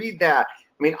this, read that.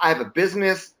 I mean, I have a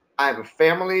business, I have a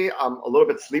family. I'm a little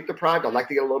bit sleep deprived. I'd like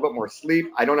to get a little bit more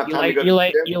sleep. I don't have time to go to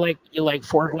the gym. You like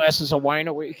 4 glasses of wine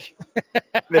a week.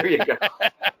 There you go.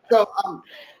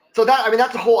 So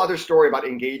that's a whole other story about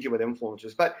engaging with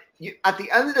influencers. But at the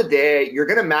end of the day, you're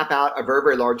going to map out a very,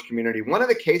 very large community. One of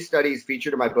the case studies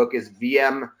featured in my book is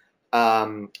VMware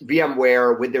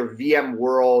with their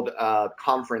VMworld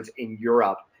conference in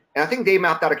Europe. And I think they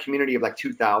mapped out a community of like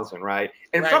 2,000, right?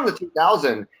 And from the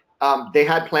 2,000, they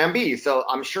had plan B. So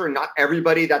I'm sure not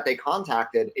everybody that they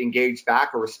contacted engaged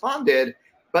back or responded,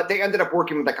 but they ended up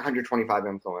working with like 125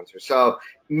 influencers. So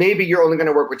maybe you're only going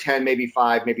to work with 10, maybe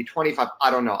 5, maybe 25.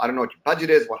 I don't know. I don't know what your budget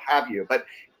is, what have you, but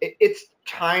it's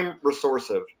time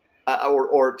resourceful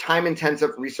or time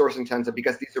intensive, resource intensive,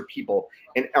 because these are people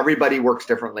and everybody works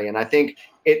differently. And I think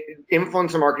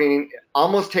influencer marketing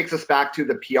almost takes us back to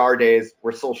the PR days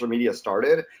where social media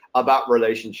started, about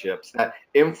relationships, that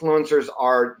influencers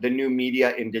are the new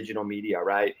media in digital media,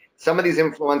 right? Some of these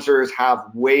influencers have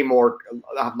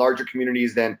larger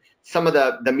communities than some of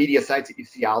the media sites that you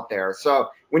see out there. So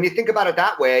when you think about it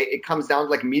that way, it comes down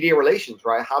to like media relations,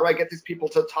 right? How do I get these people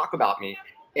to talk about me?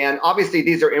 And obviously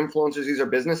these are influencers, these are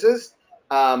businesses.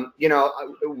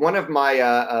 One of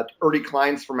my early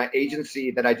clients for my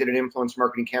agency that I did an influence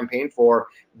marketing campaign for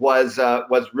was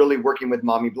really working with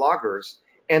mommy bloggers.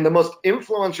 And the most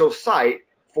influential site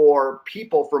for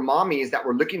mommies that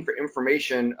were looking for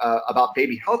information about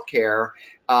baby healthcare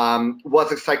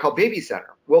was a site called Baby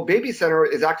Center. Well, Baby Center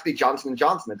is actually Johnson &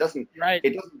 Johnson. It doesn't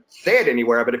say it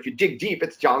anywhere, but if you dig deep,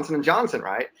 it's Johnson & Johnson,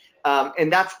 right?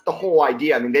 And that's the whole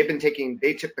idea. I mean, they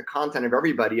took the content of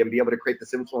everybody and be able to create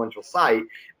this influential site.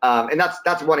 And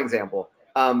that's one example.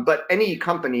 But any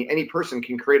company, any person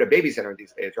can create a baby center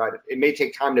these days, right? It may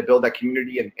take time to build that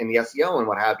community and the SEO and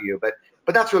what have you, but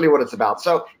that's really what it's about.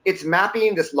 So it's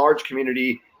mapping this large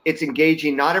community. It's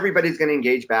engaging. Not everybody's going to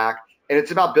engage back. And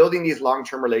it's about building these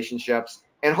long-term relationships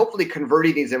and hopefully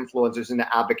converting these influencers into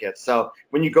advocates. So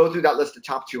when you go through that list of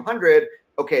top 200,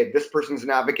 okay, this person's an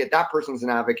advocate, that person's an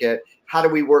advocate. How do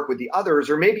we work with the others?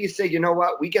 Or maybe you say, you know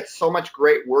what, we get so much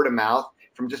great word of mouth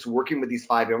from just working with these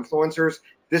 5 influencers.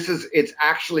 It's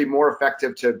actually more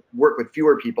effective to work with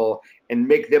fewer people and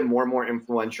make them more and more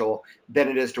influential than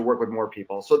it is to work with more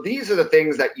people. So these are the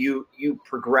things that you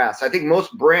progress. I think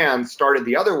most brands started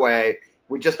the other way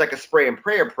with just like a spray and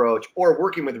pray approach, or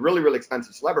working with really, really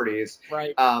expensive celebrities,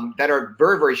 right, that are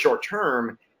very, very short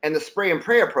term. And the spray and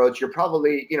pray approach, you're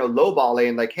probably,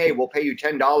 lowballing like, hey, we'll pay you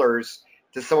 $10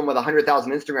 to someone with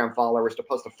 100,000 Instagram followers to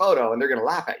post a photo, and they're going to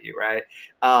laugh at you, right?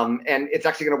 And it's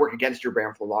actually going to work against your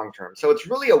brand for the long term. So it's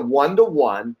really a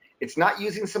one-to-one. It's not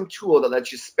using some tool that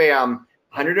lets you spam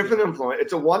 100 different influencers.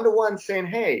 It's a one-to-one saying,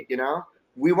 hey,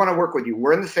 we want to work with you.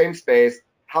 We're in the same space.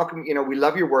 How can, we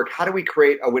love your work. How do we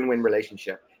create a win-win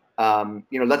relationship?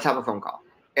 Let's have a phone call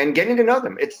and getting to know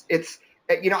them. It's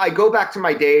I go back to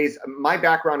my days. My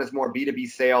background is more B2B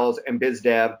sales and biz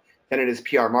dev than it is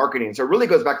PR marketing. So it really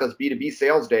goes back to those B2B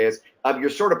sales days. You're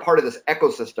sort of part of this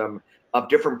ecosystem of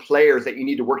different players that you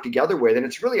need to work together with. And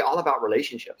it's really all about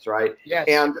relationships, right? Yes.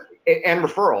 And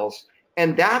referrals.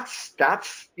 And that's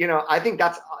I think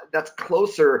that's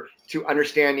closer to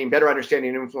better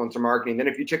understanding influencer marketing than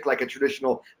if you took like a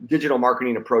traditional digital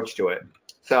marketing approach to it.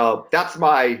 So that's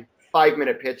my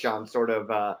 5-minute pitch on sort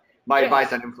of my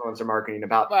advice on influencer marketing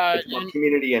about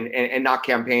community and not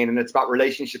campaign. And it's about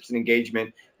relationships and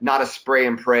engagement, not a spray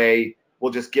and pray.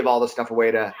 We'll just give all the stuff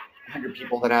away to 100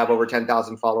 people that have over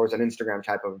 10,000 followers on Instagram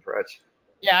type of approach.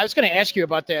 Yeah, I was going to ask you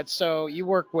about that. So you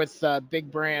work with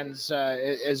big brands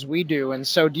as we do. And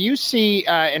so do you see,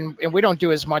 and we don't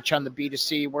do as much on the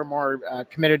B2C, we're more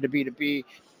committed to B2B,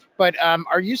 but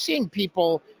are you seeing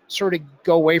people sort of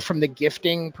go away from the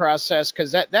gifting process?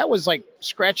 Because that was like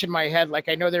scratching my head. Like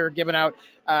I know they were giving out,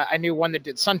 I knew one that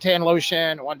did suntan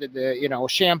lotion, one did the,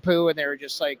 shampoo, and they were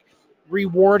just like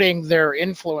rewarding their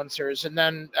influencers. And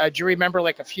then do you remember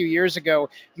like a few years ago,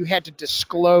 you had to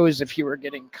disclose if you were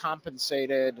getting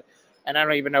compensated? And I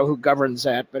don't even know who governs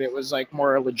that, but it was like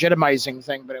more a legitimizing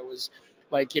thing, but it was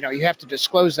like, you have to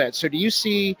disclose that. So do you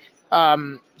see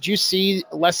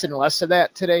less and less of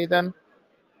that today then?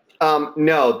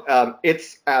 No,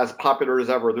 it's as popular as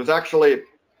ever. There's actually,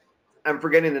 I'm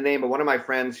forgetting the name, but one of my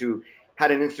friends who had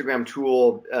an Instagram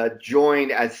tool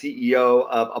joined as CEO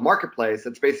of a marketplace.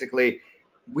 That's basically,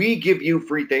 we give you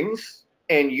free things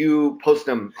and you post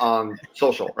them on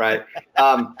social, right?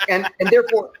 And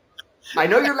therefore, I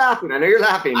know you're laughing. I know.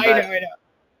 I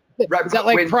know. Right, is that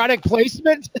like product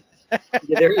placement?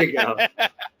 Yeah, there you go.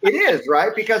 It is,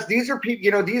 right? Because these are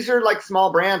people, these are like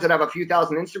small brands that have a few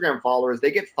thousand Instagram followers.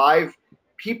 They get 5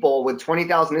 people with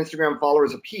 20,000 Instagram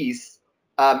followers apiece,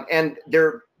 and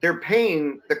they're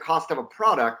paying the cost of a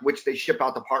product, which they ship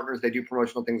out to partners they do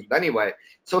promotional things with anyway.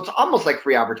 So it's almost like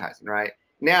free advertising, right?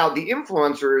 Now, the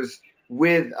influencers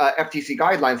with FTC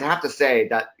guidelines, I have to say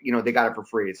that, they got it for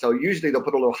free. So usually they'll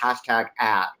put a little hashtag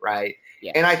ad, right?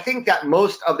 Yeah. And I think that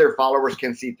most of their followers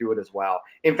can see through it as well.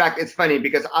 In fact, it's funny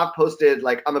because I've posted,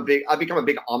 like, I've become a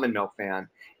big almond milk fan.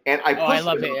 And I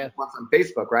posted it once on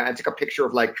Facebook, right? I took a picture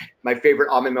of like my favorite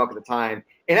almond milk at the time.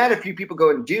 And I had a few people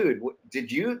going, dude, did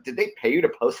they pay you to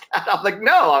post that? I'm like,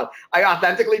 no, I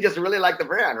authentically just really like the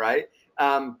brand, right?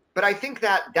 But I think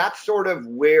that that's sort of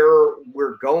where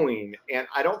we're going. And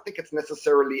I don't think it's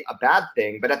necessarily a bad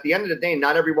thing. But at the end of the day,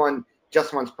 not everyone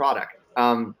just wants product.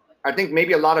 I think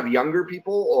maybe a lot of younger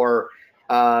people or,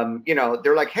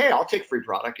 they're like, hey, I'll take free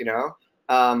product,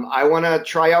 I want to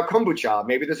try out kombucha.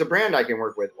 Maybe there's a brand I can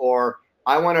work with. Or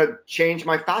I want to change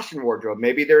my fashion wardrobe.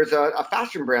 Maybe there's a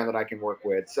fashion brand that I can work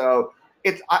with. So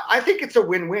I think it's a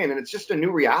win-win. And it's just a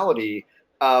new reality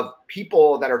of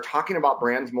people that are talking about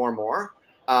brands more and more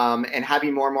and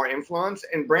having more and more influence.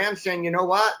 And brands saying, you know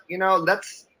what,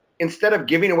 let's, instead of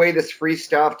giving away this free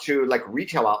stuff to like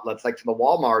retail outlets, like to the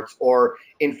Walmarts or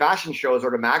in fashion shows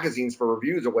or to magazines for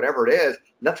reviews or whatever it is,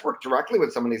 let's work directly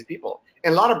with some of these people.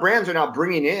 And a lot of brands are now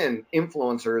bringing in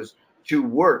influencers to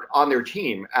work on their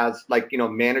team as like,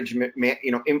 management,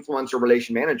 influencer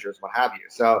relation managers, what have you.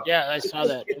 So yeah, I saw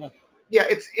that. Yeah,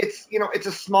 it's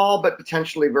a small but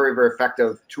potentially very, very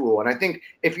effective tool. And I think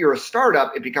if you're a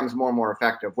startup, it becomes more and more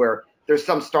effective, where there's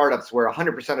some startups where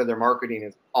 100% of their marketing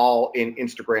is all in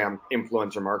Instagram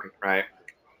influencer marketing, right?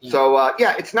 Yeah. So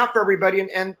it's not for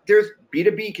everybody. And there's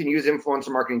B2B can use influencer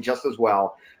marketing just as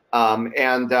well.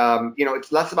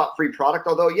 It's less about free product,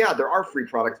 although, yeah, there are free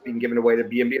products being given away to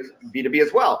B2B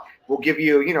as well. We'll give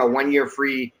you, 1 year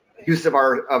free use of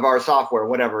our software,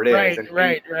 whatever it is.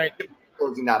 Right.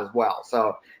 Closing that as well.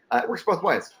 So it works both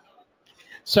ways.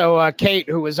 So Kate,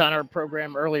 who was on our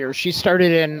program earlier, she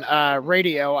started in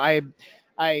radio.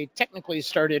 I technically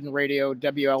started in radio,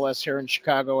 WLS here in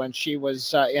Chicago, and she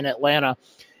was in Atlanta.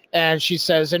 And she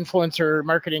says influencer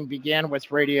marketing began with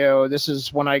radio. This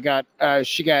is when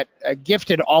she got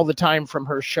gifted all the time from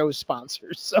her show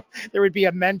sponsors. So there would be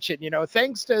a mention,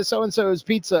 thanks to so-and-so's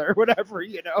pizza or whatever,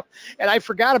 And I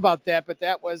forgot about that, but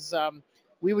that was,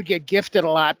 we would get gifted a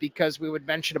lot because we would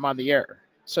mention them on the air.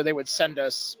 So they would send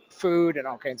us food and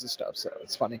all kinds of stuff. So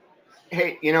it's funny.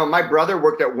 Hey, my brother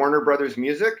worked at Warner Brothers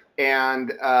Music, and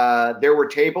there were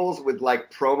tables with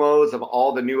like promos of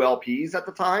all the new LPs at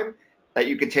the time that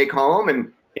you could take home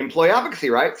and employee advocacy,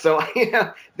 right? So,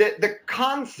 the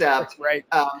concept, Right.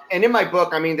 and in my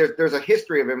book, I mean, there's a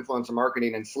history of influencer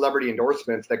marketing and celebrity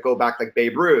endorsements that go back like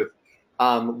Babe Ruth,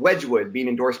 Wedgwood being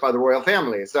endorsed by the royal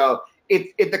family. So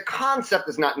the concept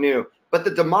is not new, but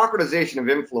the democratization of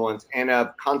influence and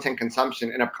of content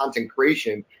consumption and of content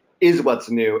creation is what's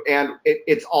new, and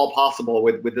it's all possible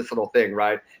with this little thing,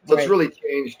 right? So it's Right. really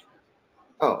changed.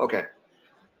 Oh, okay.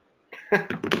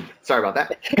 Sorry about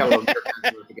that. Got a little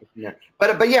notification there.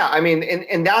 But yeah, I mean,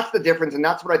 and that's the difference, and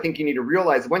that's what I think you need to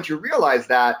realize. Once you realize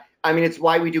that, I mean, it's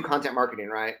why we do content marketing,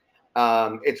 right?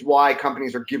 It's why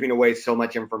companies are giving away so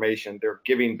much information. They're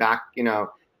giving back,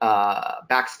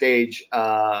 backstage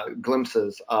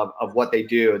glimpses of what they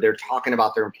do. They're talking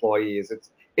about their employees.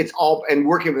 It's all, and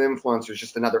working with influencers is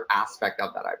just another aspect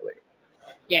of that, I believe.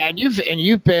 Yeah, and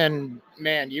you've been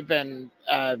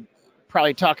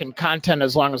probably talking content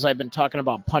as long as I've been talking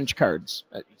about punch cards.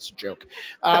 It's a joke,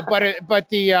 but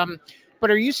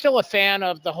are you still a fan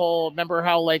of the whole? Remember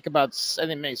how like about I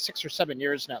think maybe 6 or 7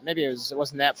 years now, maybe it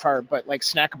wasn't that far, but like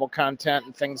snackable content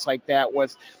and things like that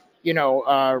with,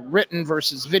 written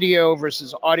versus video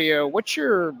versus audio. What's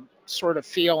your sort of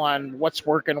feel on what's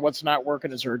working, what's not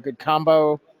working? Is there a good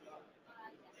combo?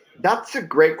 That's a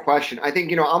great question. I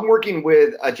think, I'm working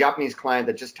with a Japanese client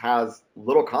that just has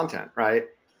little content, right?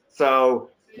 So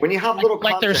when you have little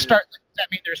Like content, that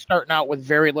mean they're starting out with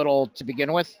very little to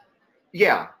begin with?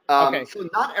 yeah. Okay. So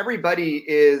not everybody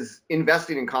is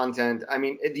investing in content. I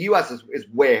mean, the US is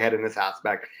way ahead in this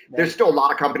aspect. Right. There's still a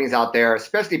lot of companies out there,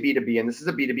 especially B2B, and this is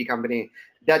a B2B company,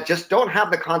 that just don't have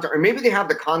the content, or maybe they have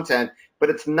the content, but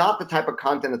it's not the type of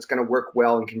content that's going to work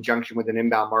well in conjunction with an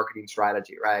inbound marketing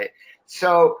strategy, right?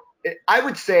 So I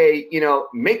would say,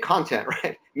 make content,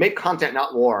 right? Make content,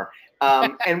 not war.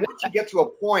 And once you get to a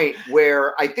point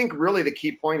where I think really the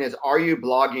key point is, are you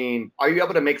blogging? Are you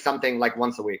able to make something like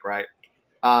once a week, right?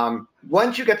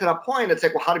 Once you get to that point, it's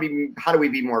like, well, how do we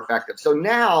be more effective? So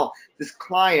now this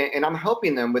client, and I'm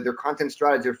helping them with their content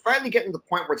strategy, they're finally getting to the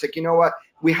point where it's like, you know what?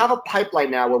 We have a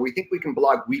pipeline now where we think we can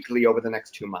blog weekly over the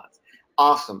next 2 months.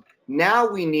 Awesome. Now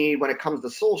we need, when it comes to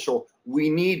social, we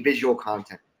need visual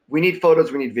content. We need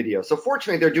photos, we need video. So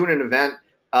fortunately, they're doing an event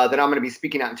that I'm going to be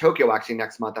speaking at in Tokyo actually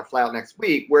next month. I fly out next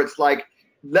week, where it's like,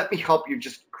 let me help you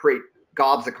just create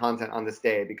gobs of content on this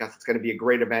day, because it's going to be a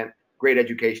great event, great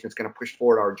education. It's going to push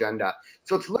forward our agenda.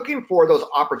 So it's looking for those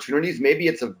opportunities. Maybe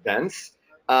it's events.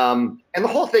 And the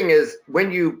whole thing is,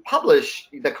 when you publish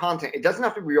the content, it doesn't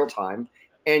have to be real time.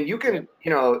 And you can,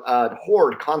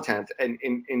 hoard content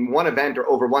in one event or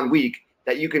over 1 week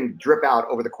that you can drip out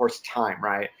over the course of time,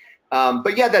 right?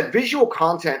 But yeah, that visual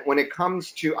content, when it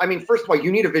comes to, I mean, first of all,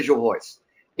 you need a visual voice.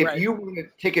 If Right. you want to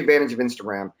take advantage of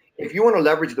Instagram, if you want to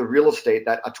leverage the real estate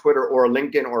that a Twitter or a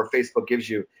LinkedIn or a Facebook gives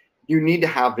you, you need to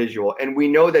have visual. And we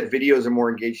know that videos are more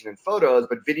engaging than photos,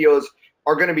 but videos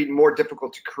are going to be more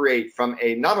difficult to create from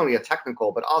not only a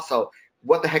technical, but also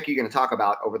what the heck are you going to talk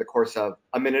about over the course of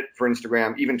a minute for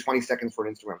Instagram, even 20 seconds for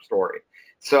an Instagram story.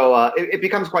 So it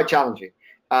becomes quite challenging.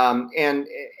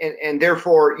 And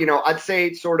therefore, I'd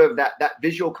say sort of that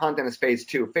visual content is phase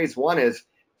 2. Phase 1 is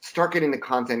start getting the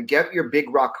content, get your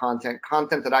big rock content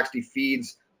that actually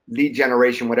feeds lead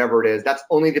generation, whatever it is. That's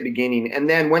only the beginning. And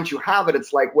then once you have it,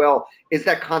 it's like, well, is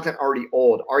that content already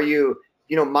old? Are you,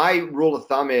 my rule of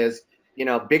thumb is,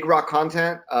 big rock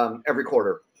content every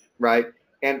quarter, right?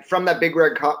 And from that big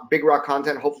rock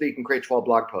content, hopefully you can create 12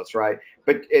 blog posts, right?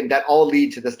 And that all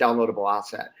lead to this downloadable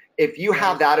asset. If you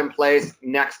have that in place,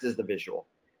 next is the visual,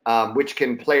 which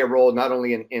can play a role not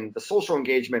only in the social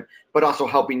engagement, but also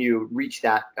helping you reach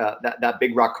that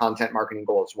big rock content marketing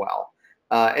goal as well.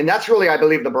 And that's really, I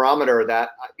believe, the barometer that,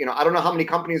 I don't know how many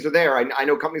companies are there. I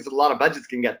know companies with a lot of budgets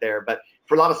can get there, but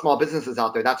for a lot of small businesses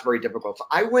out there, that's very difficult. So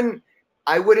I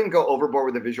wouldn't go overboard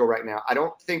with the visual right now. I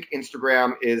don't think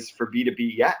Instagram is for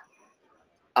B2B yet.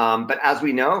 But as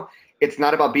we know, it's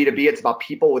not about B2B. It's about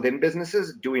people within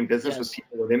businesses doing business with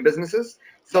people within businesses.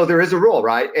 So there is a rule,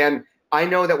 right? And I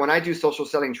know that when I do social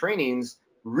selling trainings,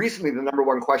 recently the number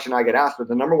one question I get asked, or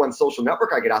the number one social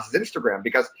network I get asked, is Instagram,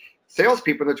 because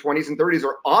salespeople in their 20s and 30s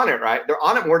are on it, right? They're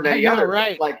on it more than any other.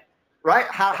 Right. Like, right?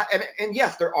 And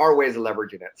yes, there are ways of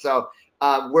leveraging it. So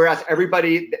whereas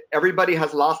everybody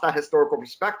has lost that historical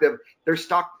perspective, they're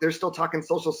still talking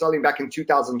social selling back in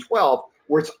 2012,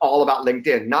 where it's all about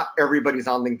LinkedIn. Not everybody's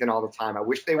on LinkedIn all the time. I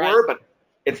wish they were, but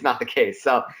it's not the case.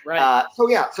 So,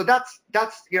 so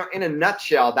that's in a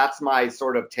nutshell, that's my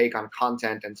sort of take on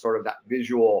content and sort of that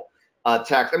visual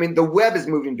text. I mean, the web is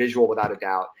moving visual without a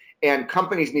doubt. and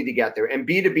companies need to get there. And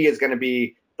B2B is going to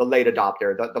be the late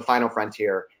adopter, the final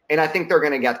frontier. And I think they're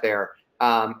going to get there.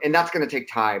 And that's going to take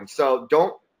time. So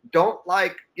don't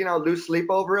like, lose sleep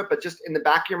over it, but just in the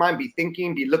back of your mind, be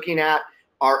thinking, be looking at,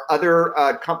 are other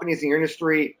companies in your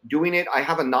industry doing it? I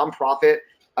have a nonprofit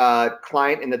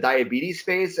client in the diabetes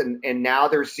space, and now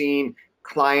they're seeing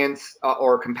clients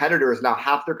or competitors. Now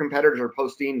half their competitors are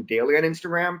posting daily on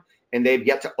Instagram, and they've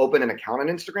yet to open an account on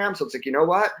Instagram. So it's like, you know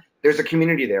what? There's a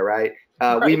community there, right?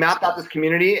 We mapped out this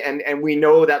community, and we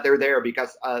know that they're there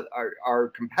because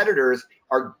our competitors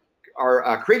are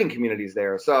creating communities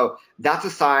there. So that's a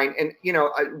sign. And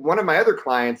one of my other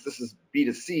clients, this is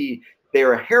B2C,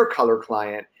 they're a hair color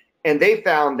client, and they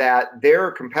found that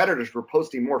their competitors were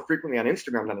posting more frequently on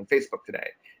Instagram than on Facebook today,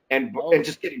 and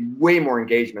just getting way more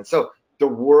engagement. So the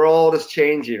world is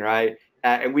changing, right?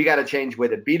 And we got to change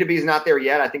with it. B2B is not there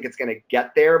yet. I think it's going to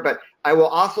get there, but I will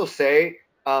also say,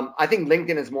 I think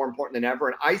LinkedIn is more important than ever.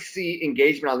 And I see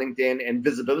engagement on LinkedIn and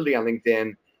visibility on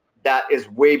LinkedIn that is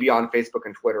way beyond Facebook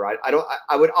and Twitter.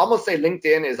 I would almost say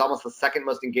LinkedIn is almost the second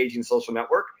most engaging social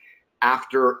network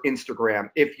after Instagram,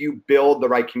 if you build the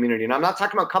right community. And I'm not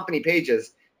talking about company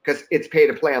pages because it's pay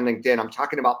to play on LinkedIn. I'm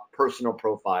talking about personal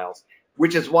profiles,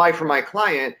 which is why for my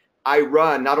client, I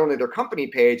run not only their company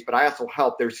page, but I also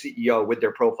help their CEO with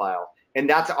their profile. And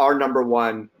that's our number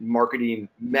one marketing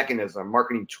mechanism,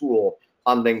 marketing tool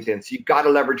on LinkedIn. So you've got to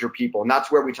leverage your people. And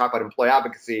that's where we talk about employee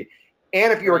advocacy.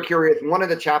 And if you are curious, one of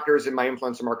the chapters in my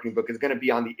influencer marketing book is going to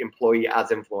be on the employee as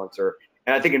influencer.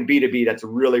 And I think in B2B, that's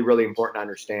really, really important to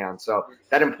understand. So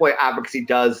that employee advocacy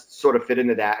does sort of fit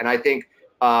into that. And I think,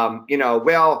 our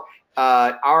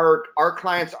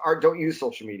clients don't use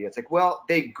social media. It's like, well,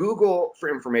 they Google for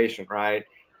information, right?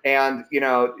 And,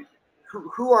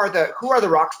 who are the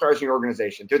rock stars in your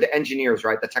organization? They're the engineers,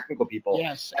 right? The technical people.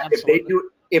 Yes, absolutely.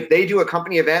 If they do a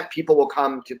company event, people will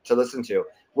come to listen to.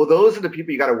 Well, those are the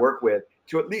people you got to work with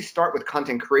to at least start with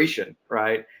content creation,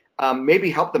 right? Maybe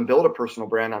help them build a personal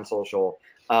brand on social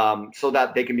so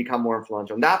that they can become more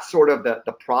influential. And that's sort of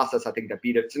the process, I think, that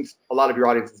since a lot of your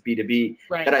audience is B2B,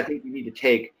 that I think you need to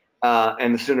take,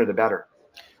 and the sooner the better.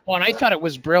 Well, and I thought it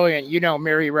was brilliant.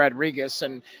 Mary Rodriguez,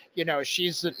 and,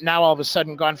 she's now all of a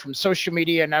sudden gone from social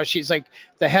media. Now she's like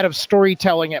the head of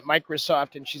storytelling at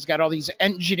Microsoft, and she's got all these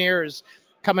engineers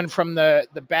coming from the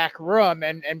back room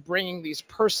and bringing these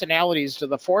personalities to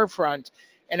the forefront.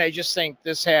 And I just think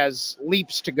this has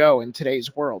leaps to go in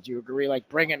today's world. You agree? Like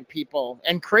bringing people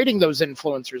and creating those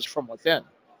influencers from within.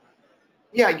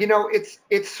 Yeah,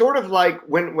 it's sort of like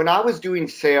when I was doing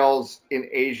sales in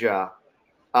Asia,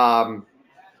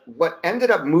 what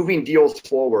ended up moving deals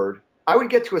forward, I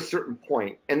would get to a certain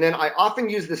point, and then I often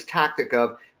use this tactic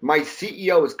of my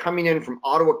CEO is coming in from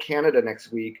Ottawa, Canada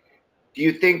next week. Do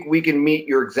you think we can meet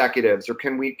your executives, or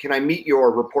can I meet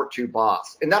your report to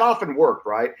boss? And that often worked,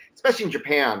 right? Especially in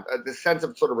Japan, the sense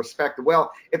of sort of respect.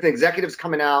 Well, if the executive's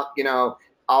coming out,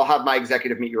 I'll have my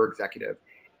executive meet your executive.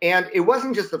 And it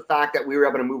wasn't just the fact that we were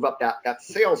able to move up that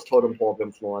sales totem pole of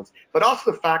influence, but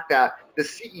also the fact that the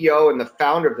CEO and the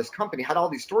founder of this company had all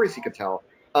these stories he could tell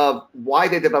of why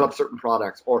they developed certain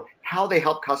products or how they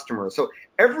help customers. So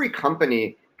every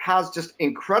company has just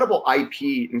incredible IP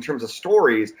in terms of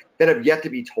stories that have yet to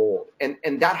be told, and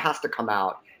that has to come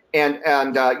out. And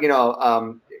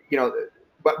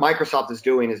what Microsoft is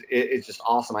doing is just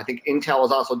awesome. I think Intel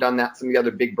has also done that. Some of the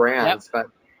other big brands, but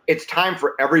it's time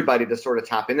for everybody to sort of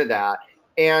tap into that.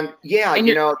 And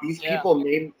these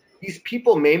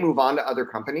people may move on to other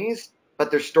companies, but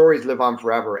their stories live on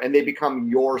forever, and they become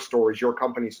your stories, your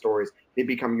company's stories. They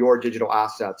become your digital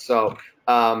assets. So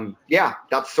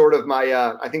that's sort of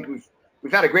my. I think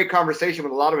we've had a great conversation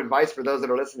with a lot of advice for those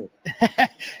that are listening.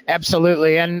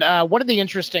 Absolutely. And one of the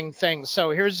interesting things.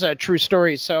 So here's a true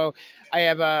story. So I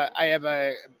have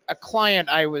a client.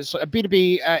 I was a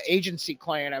B2B agency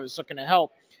client. I was looking to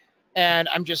help. And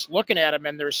I'm just looking at them,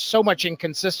 and there's so much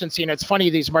inconsistency. And it's funny,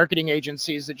 these marketing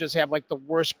agencies that just have like the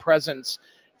worst presence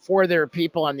for their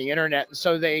people on the internet. And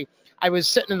so I was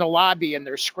sitting in the lobby, and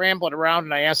they're scrambling around,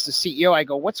 and I asked the CEO, I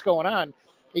go, what's going on?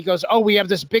 He goes, oh, we have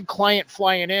this big client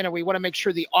flying in, and we want to make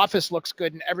sure the office looks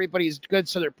good and everybody's good.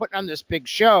 So they're putting on this big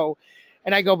show.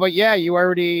 And I go, but yeah, you've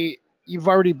already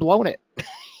blown it.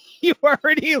 You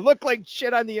already look like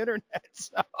shit on the internet.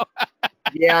 So.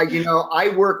 Yeah, I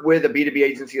work with a B2B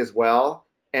agency as well,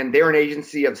 and they're an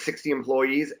agency of 60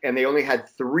 employees, and they only had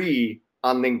 3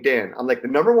 on LinkedIn. I'm like, the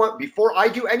number one, before I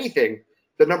do anything,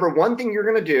 the number one thing you're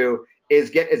going to do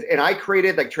is and I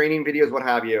created like training videos, what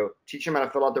have you, teach them how to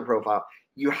fill out their profile.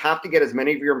 You have to get as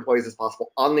many of your employees as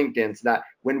possible on LinkedIn so that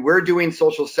when we're doing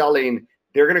social selling,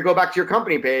 they're going to go back to your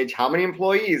company page. How many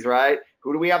employees, right?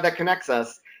 Who do we have that connects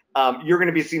us? you're going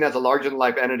to be seen as a larger than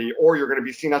life entity, or you're going to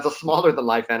be seen as a smaller than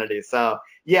life entity. So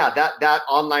yeah, that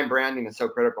online branding is so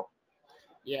critical.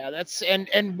 Yeah, that's and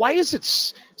why is it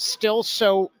still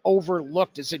so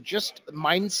overlooked? Is it just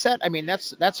mindset? I mean,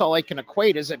 that's all I can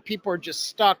equate, is that people are just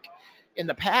stuck in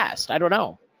the past. I don't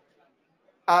know.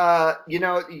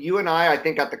 You and I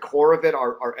think at the core of it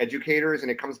are educators, and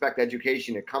it comes back to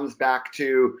education. It comes back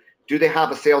to, do they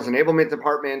have a sales enablement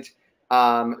department?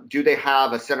 Do they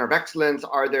have a center of excellence?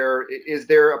 Is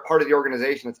there a part of the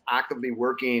organization that's actively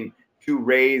working to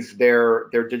raise their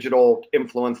digital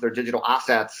influence, their digital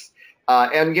assets?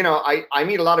 I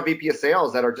meet a lot of VP of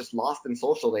sales that are just lost in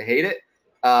social. They hate it.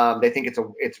 They think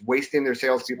it's wasting their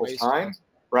salespeople's time,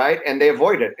 right? And they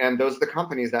avoid it. And those are the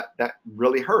companies that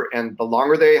really hurt. And the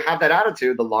longer they have that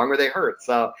attitude, the longer they hurt.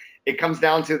 So it comes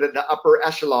down to the upper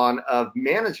echelon of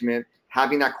management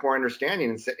having that core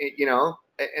understanding, and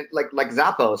like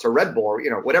Zappos or Red Bull,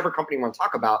 whatever company you want to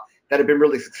talk about that have been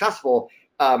really successful.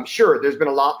 Sure, there's been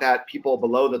a lot that people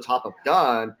below the top have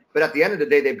done, but at the end of the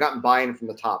day, they've gotten buy-in from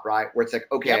the top, right? Where it's like,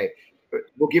 okay,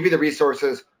 we'll give you the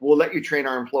resources, we'll let you train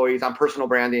our employees on personal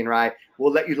branding, right?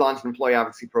 We'll let you launch an employee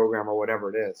advocacy program or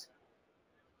whatever it is.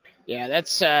 Yeah,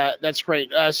 that's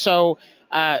great.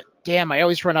 Damn, I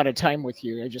always run out of time with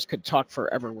you. I just could talk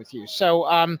forever with you.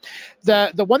 So,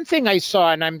 the one thing I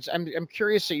saw, and I'm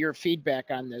curious of your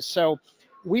feedback on this. So,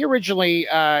 we originally,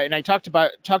 and I talked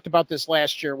about this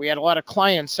last year. We had a lot of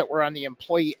clients that were on the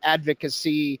employee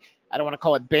advocacy, I don't want to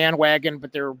call it bandwagon,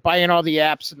 but they're buying all the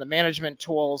apps and the management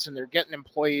tools, and they're getting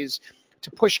employees to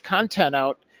push content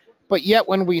out. But yet,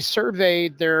 when we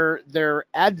surveyed their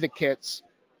advocates,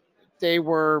 they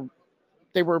were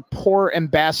poor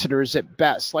ambassadors at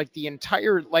best. Like the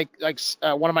entire,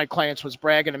 one of my clients was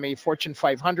bragging to me, Fortune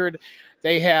 500,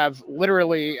 they have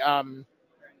literally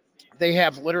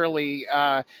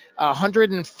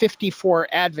 154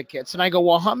 advocates. And I go,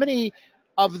 well, how many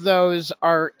of those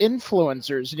are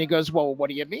influencers? And he goes, well, what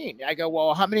do you mean? I go,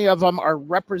 well, how many of them are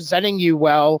representing you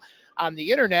well on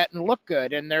the internet and look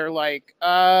good? And they're like,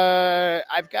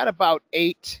 I've got about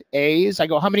 8 A's. I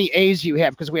go, how many A's do you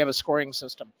have? Because we have a scoring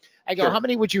system. I go, Sure. How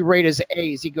many would you rate as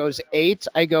A's? He goes, 8.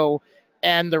 I go,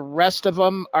 and the rest of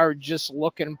them are just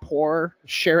looking poor,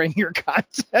 sharing your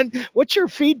content. What's your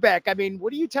feedback? I mean,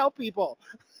 what do you tell people?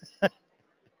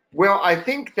 Well, I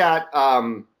think that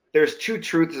there's two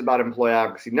truths about employee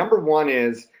advocacy. Number one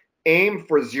is aim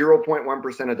for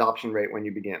 0.1% adoption rate when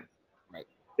you begin. Right.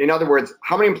 In other words,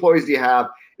 how many employees do you have?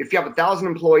 If you have 1,000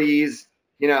 employees,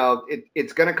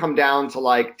 it's going to come down to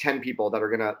like 10 people that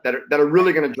are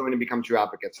really going to join and become true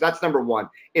advocates. So that's number one.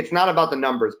 It's not about the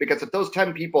numbers, because if those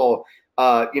 10 people,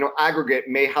 aggregate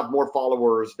may have more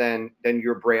followers than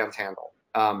your brand's handle.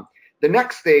 The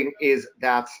next thing is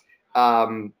that,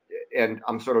 and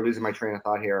I'm sort of losing my train of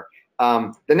thought here.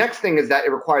 The next thing is that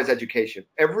it requires education.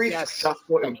 Every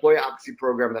successful employee advocacy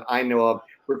program that I know of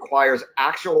requires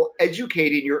actual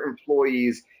educating your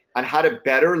employees on how to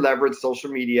better leverage social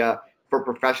media for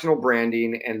professional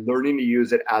branding and learning to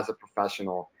use it as a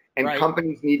professional. And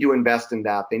companies need to invest in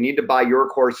that. They need to buy your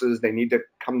courses. They need to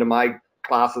come to my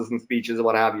classes and speeches and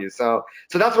what have you. So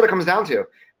that's what it comes down to.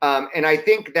 And I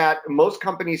think that most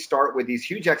companies start with these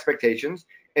huge expectations,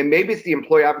 and maybe it's the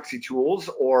employee advocacy tools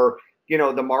or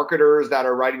the marketers that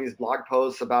are writing these blog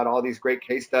posts about all these great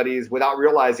case studies without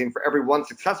realizing for every one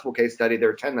successful case study, there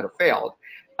are 10 that have failed.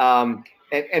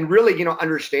 And really,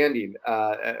 understanding,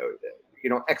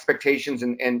 expectations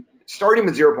and starting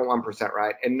with 0.1%,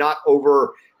 right? And not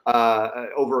over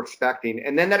expecting.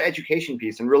 And then that education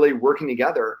piece and really working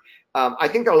together. I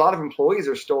think that a lot of employees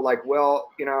are still like,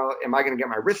 well, am I going to get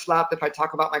my wrist slapped if I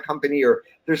talk about my company? Or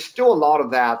there's still a lot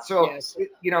of that. So,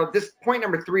 this point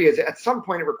number 3 is at some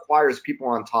point it requires people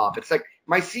on top. It's like,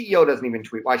 my CEO doesn't even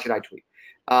tweet. Why should I tweet?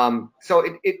 So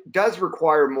it does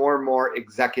require more and more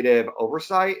executive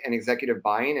oversight and executive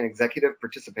buy-in and executive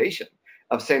participation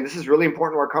of saying, this is really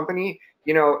important to our company.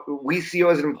 We see you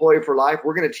as an employee for life.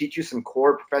 We're going to teach you some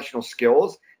core professional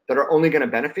skills that are only going to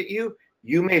benefit you.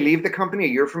 You may leave the company a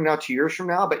year from now, 2 years from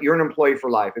now, but you're an employee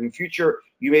for life. In the future,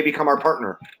 you may become our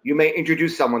partner. You may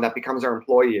introduce someone that becomes our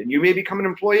employee, and you may become an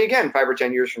employee again 5 or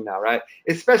 10 years from now, right?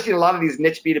 Especially in a lot of these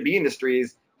niche B2B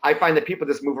industries, I find that people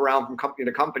just move around from company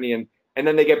to company and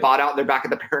then they get bought out and they're back at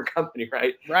the parent company,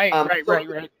 right? Right.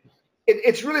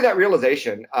 It's really that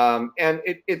realization. And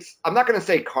it's, I'm not going to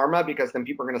say karma because then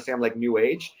people are going to say I'm like new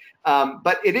age.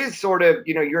 But it is sort of,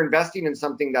 you're investing in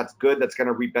something that's good, that's going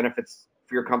to reap benefits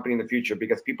for your company in the future,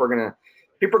 because people are going to,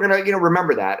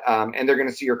 remember that. And they're going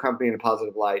to see your company in a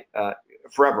positive light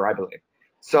forever, I believe.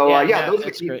 So those are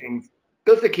the key things.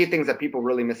 Those are the key things that people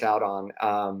really miss out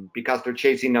on because they're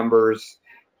chasing numbers.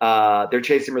 they're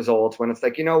chasing results, when it's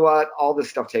like, you know what, all this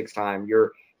stuff takes time.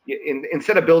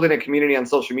 Instead of building a community on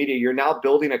social media, you're now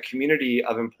building a community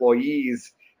of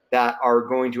employees that are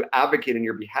going to advocate in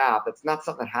your behalf. That's not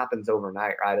something that happens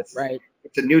overnight, right?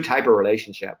 It's a new type of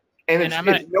relationship, and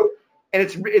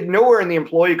it's nowhere in the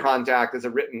employee contact is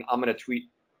it written, I'm going to tweet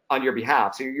on your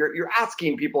behalf. So you're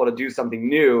asking people to do something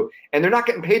new, and they're not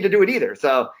getting paid to do it either.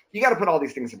 So you got to put all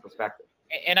these things in perspective.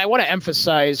 And I want to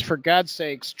emphasize, for God's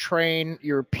sakes, train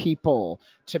your people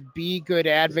to be good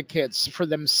advocates for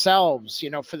themselves,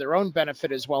 for their own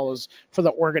benefit as well as for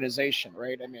the organization,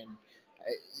 right? I mean,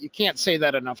 you can't say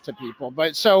that enough to people.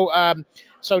 But so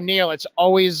Neil, it's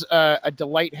always a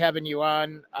delight having you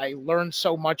on. I learned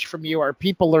so much from you. Our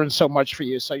people learn so much from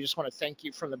you. So I just want to thank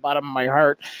you from the bottom of my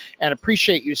heart and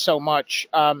appreciate you so much.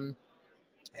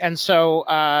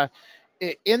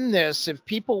 In this, if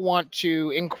people want to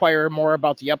inquire more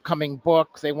about the upcoming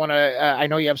book, they want to, I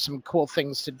know you have some cool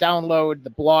things to download.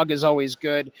 The blog is always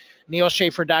good.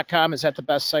 NeilSchaefer.com, is that the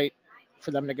best site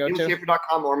for them to go to?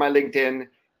 NeilSchaefer.com or my LinkedIn.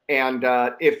 And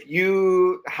if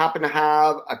you happen to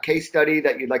have a case study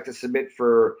that you'd like to submit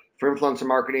for influencer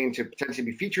marketing to potentially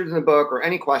be featured in the book, or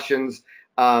any questions,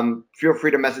 feel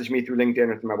free to message me through LinkedIn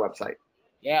or through my website.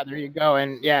 Yeah, there you go.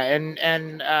 And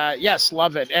yes,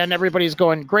 love it. And everybody's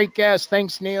going, great guest.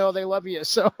 Thanks, Neil. They love you.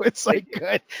 So it's like,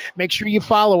 good. Make sure you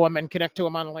follow them and connect to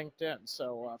them on LinkedIn.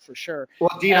 So for sure.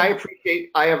 Well, Dean,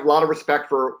 I have a lot of respect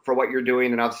for what you're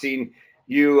doing. And I've seen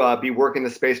you be working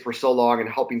the space for so long and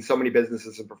helping so many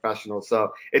businesses and professionals.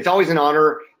 So it's always an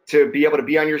honor to be able to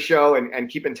be on your show and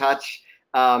keep in touch.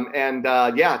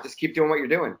 Just keep doing what you're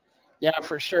doing. Yeah,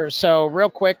 for sure. So real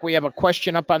quick, we have a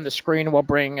question up on the screen. We'll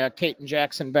bring Kate and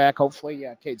Jackson back. Hopefully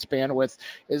Kate's bandwidth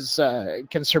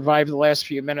can survive the last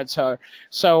few minutes.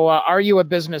 So are you a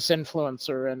business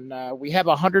influencer? And we have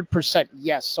 100%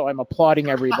 yes. So I'm applauding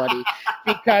everybody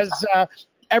because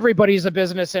everybody's a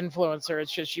business influencer.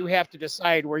 It's just you have to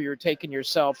decide where you're taking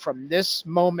yourself from this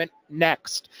moment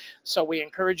next. So we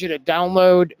encourage you to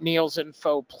download Neil's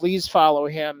info. Please follow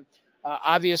him.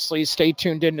 Obviously, stay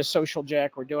tuned into Social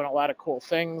Jack. We're doing a lot of cool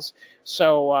things.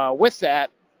 So with that,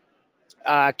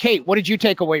 Kate, what did you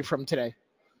take away from today?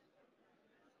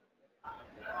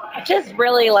 I just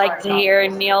really like to hear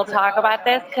Neil talk about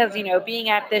this because, being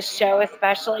at this show,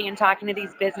 especially and talking to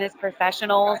these business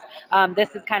professionals,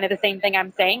 this is kind of the same thing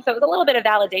I'm saying. So it was a little bit of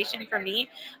validation for me.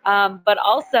 But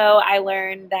also I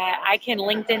learned that I can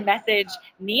LinkedIn message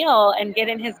Neil and get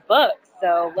in his book.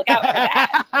 So look out for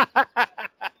that.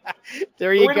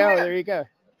 There you go.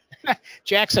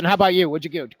 Jackson, how about you? What'd you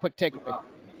get? Quick takeaway.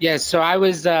 Yeah, so I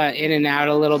was in and out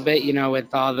a little bit,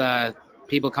 with all the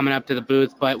people coming up to the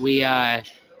booth. But I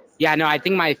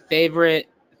think my favorite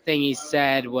thing he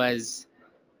said was,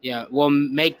 we'll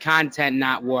make content,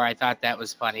 not war. I thought that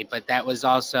was funny. But that was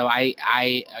also,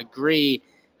 I agree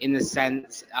in the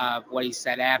sense of what he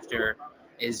said after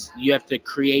is you have to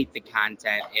create the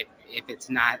content if it's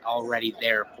not already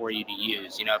there for you to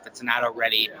use, if it's not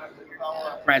already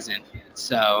present.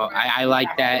 So I like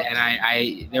that.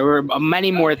 And there were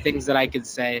many more things that I could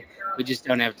say. We just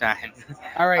don't have time.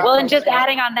 All right. Well, and just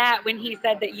adding on that, when he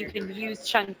said that you can use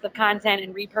chunks of content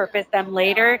and repurpose them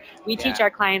later, we teach our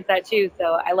clients that too.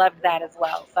 So I loved that as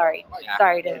well. Sorry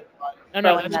to.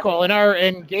 No, that's cool. And our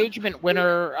engagement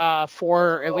winner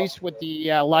for, at least with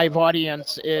the live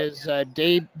audience, is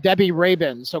Debbie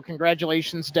Rabin. So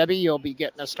congratulations, Debbie. You'll be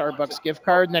getting a Starbucks gift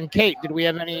card. And then Kate, did we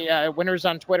have any winners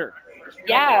on Twitter?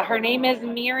 Yeah, her name is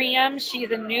Miriam.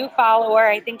 She's a new follower.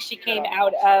 I think she came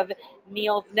out of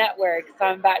Neil's network. So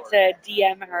I'm about to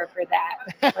DM her for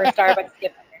that, for Starbucks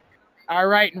gift card. All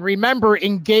right. And remember,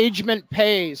 engagement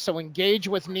pays. So engage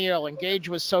with Neil, engage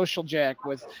with Social Jack,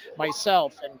 with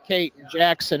myself and Kate and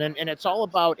Jackson. And it's all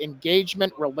about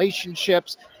engagement,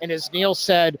 relationships. And as Neil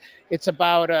said, it's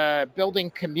about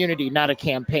building community, not a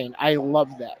campaign. I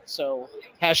love that. So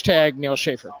hashtag Neil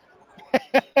Schaefer.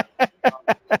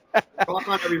 Come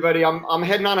on, everybody. I'm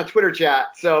heading on a Twitter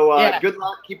chat. So good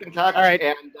luck. Keep in touch. All right.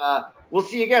 And we'll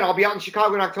see you again. I'll be out in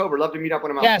Chicago in October. Love to meet up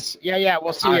when I'm out. Yes. Yeah.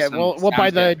 We'll see you. We'll buy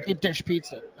the deep dish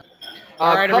pizza.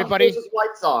 All right, Cubs everybody. versus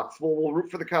White Sox. We'll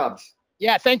root for the Cubs.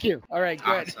 Yeah. Thank you. All right.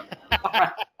 Good.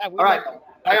 Awesome. All right.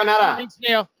 Sayonara. Thanks,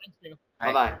 Neil.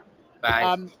 Bye-bye.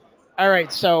 Bye. All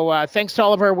right. So thanks to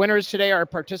all of our winners today, our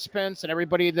participants, and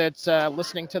everybody that's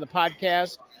listening to the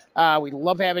podcast. We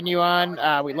love having you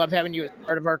on. We love having you as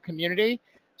part of our community.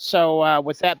 So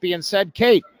with that being said,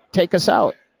 Kate, take us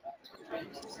out.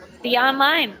 See you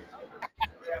online.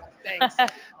 Thanks.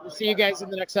 We'll see you guys in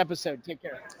the next episode. Take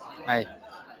care. Bye.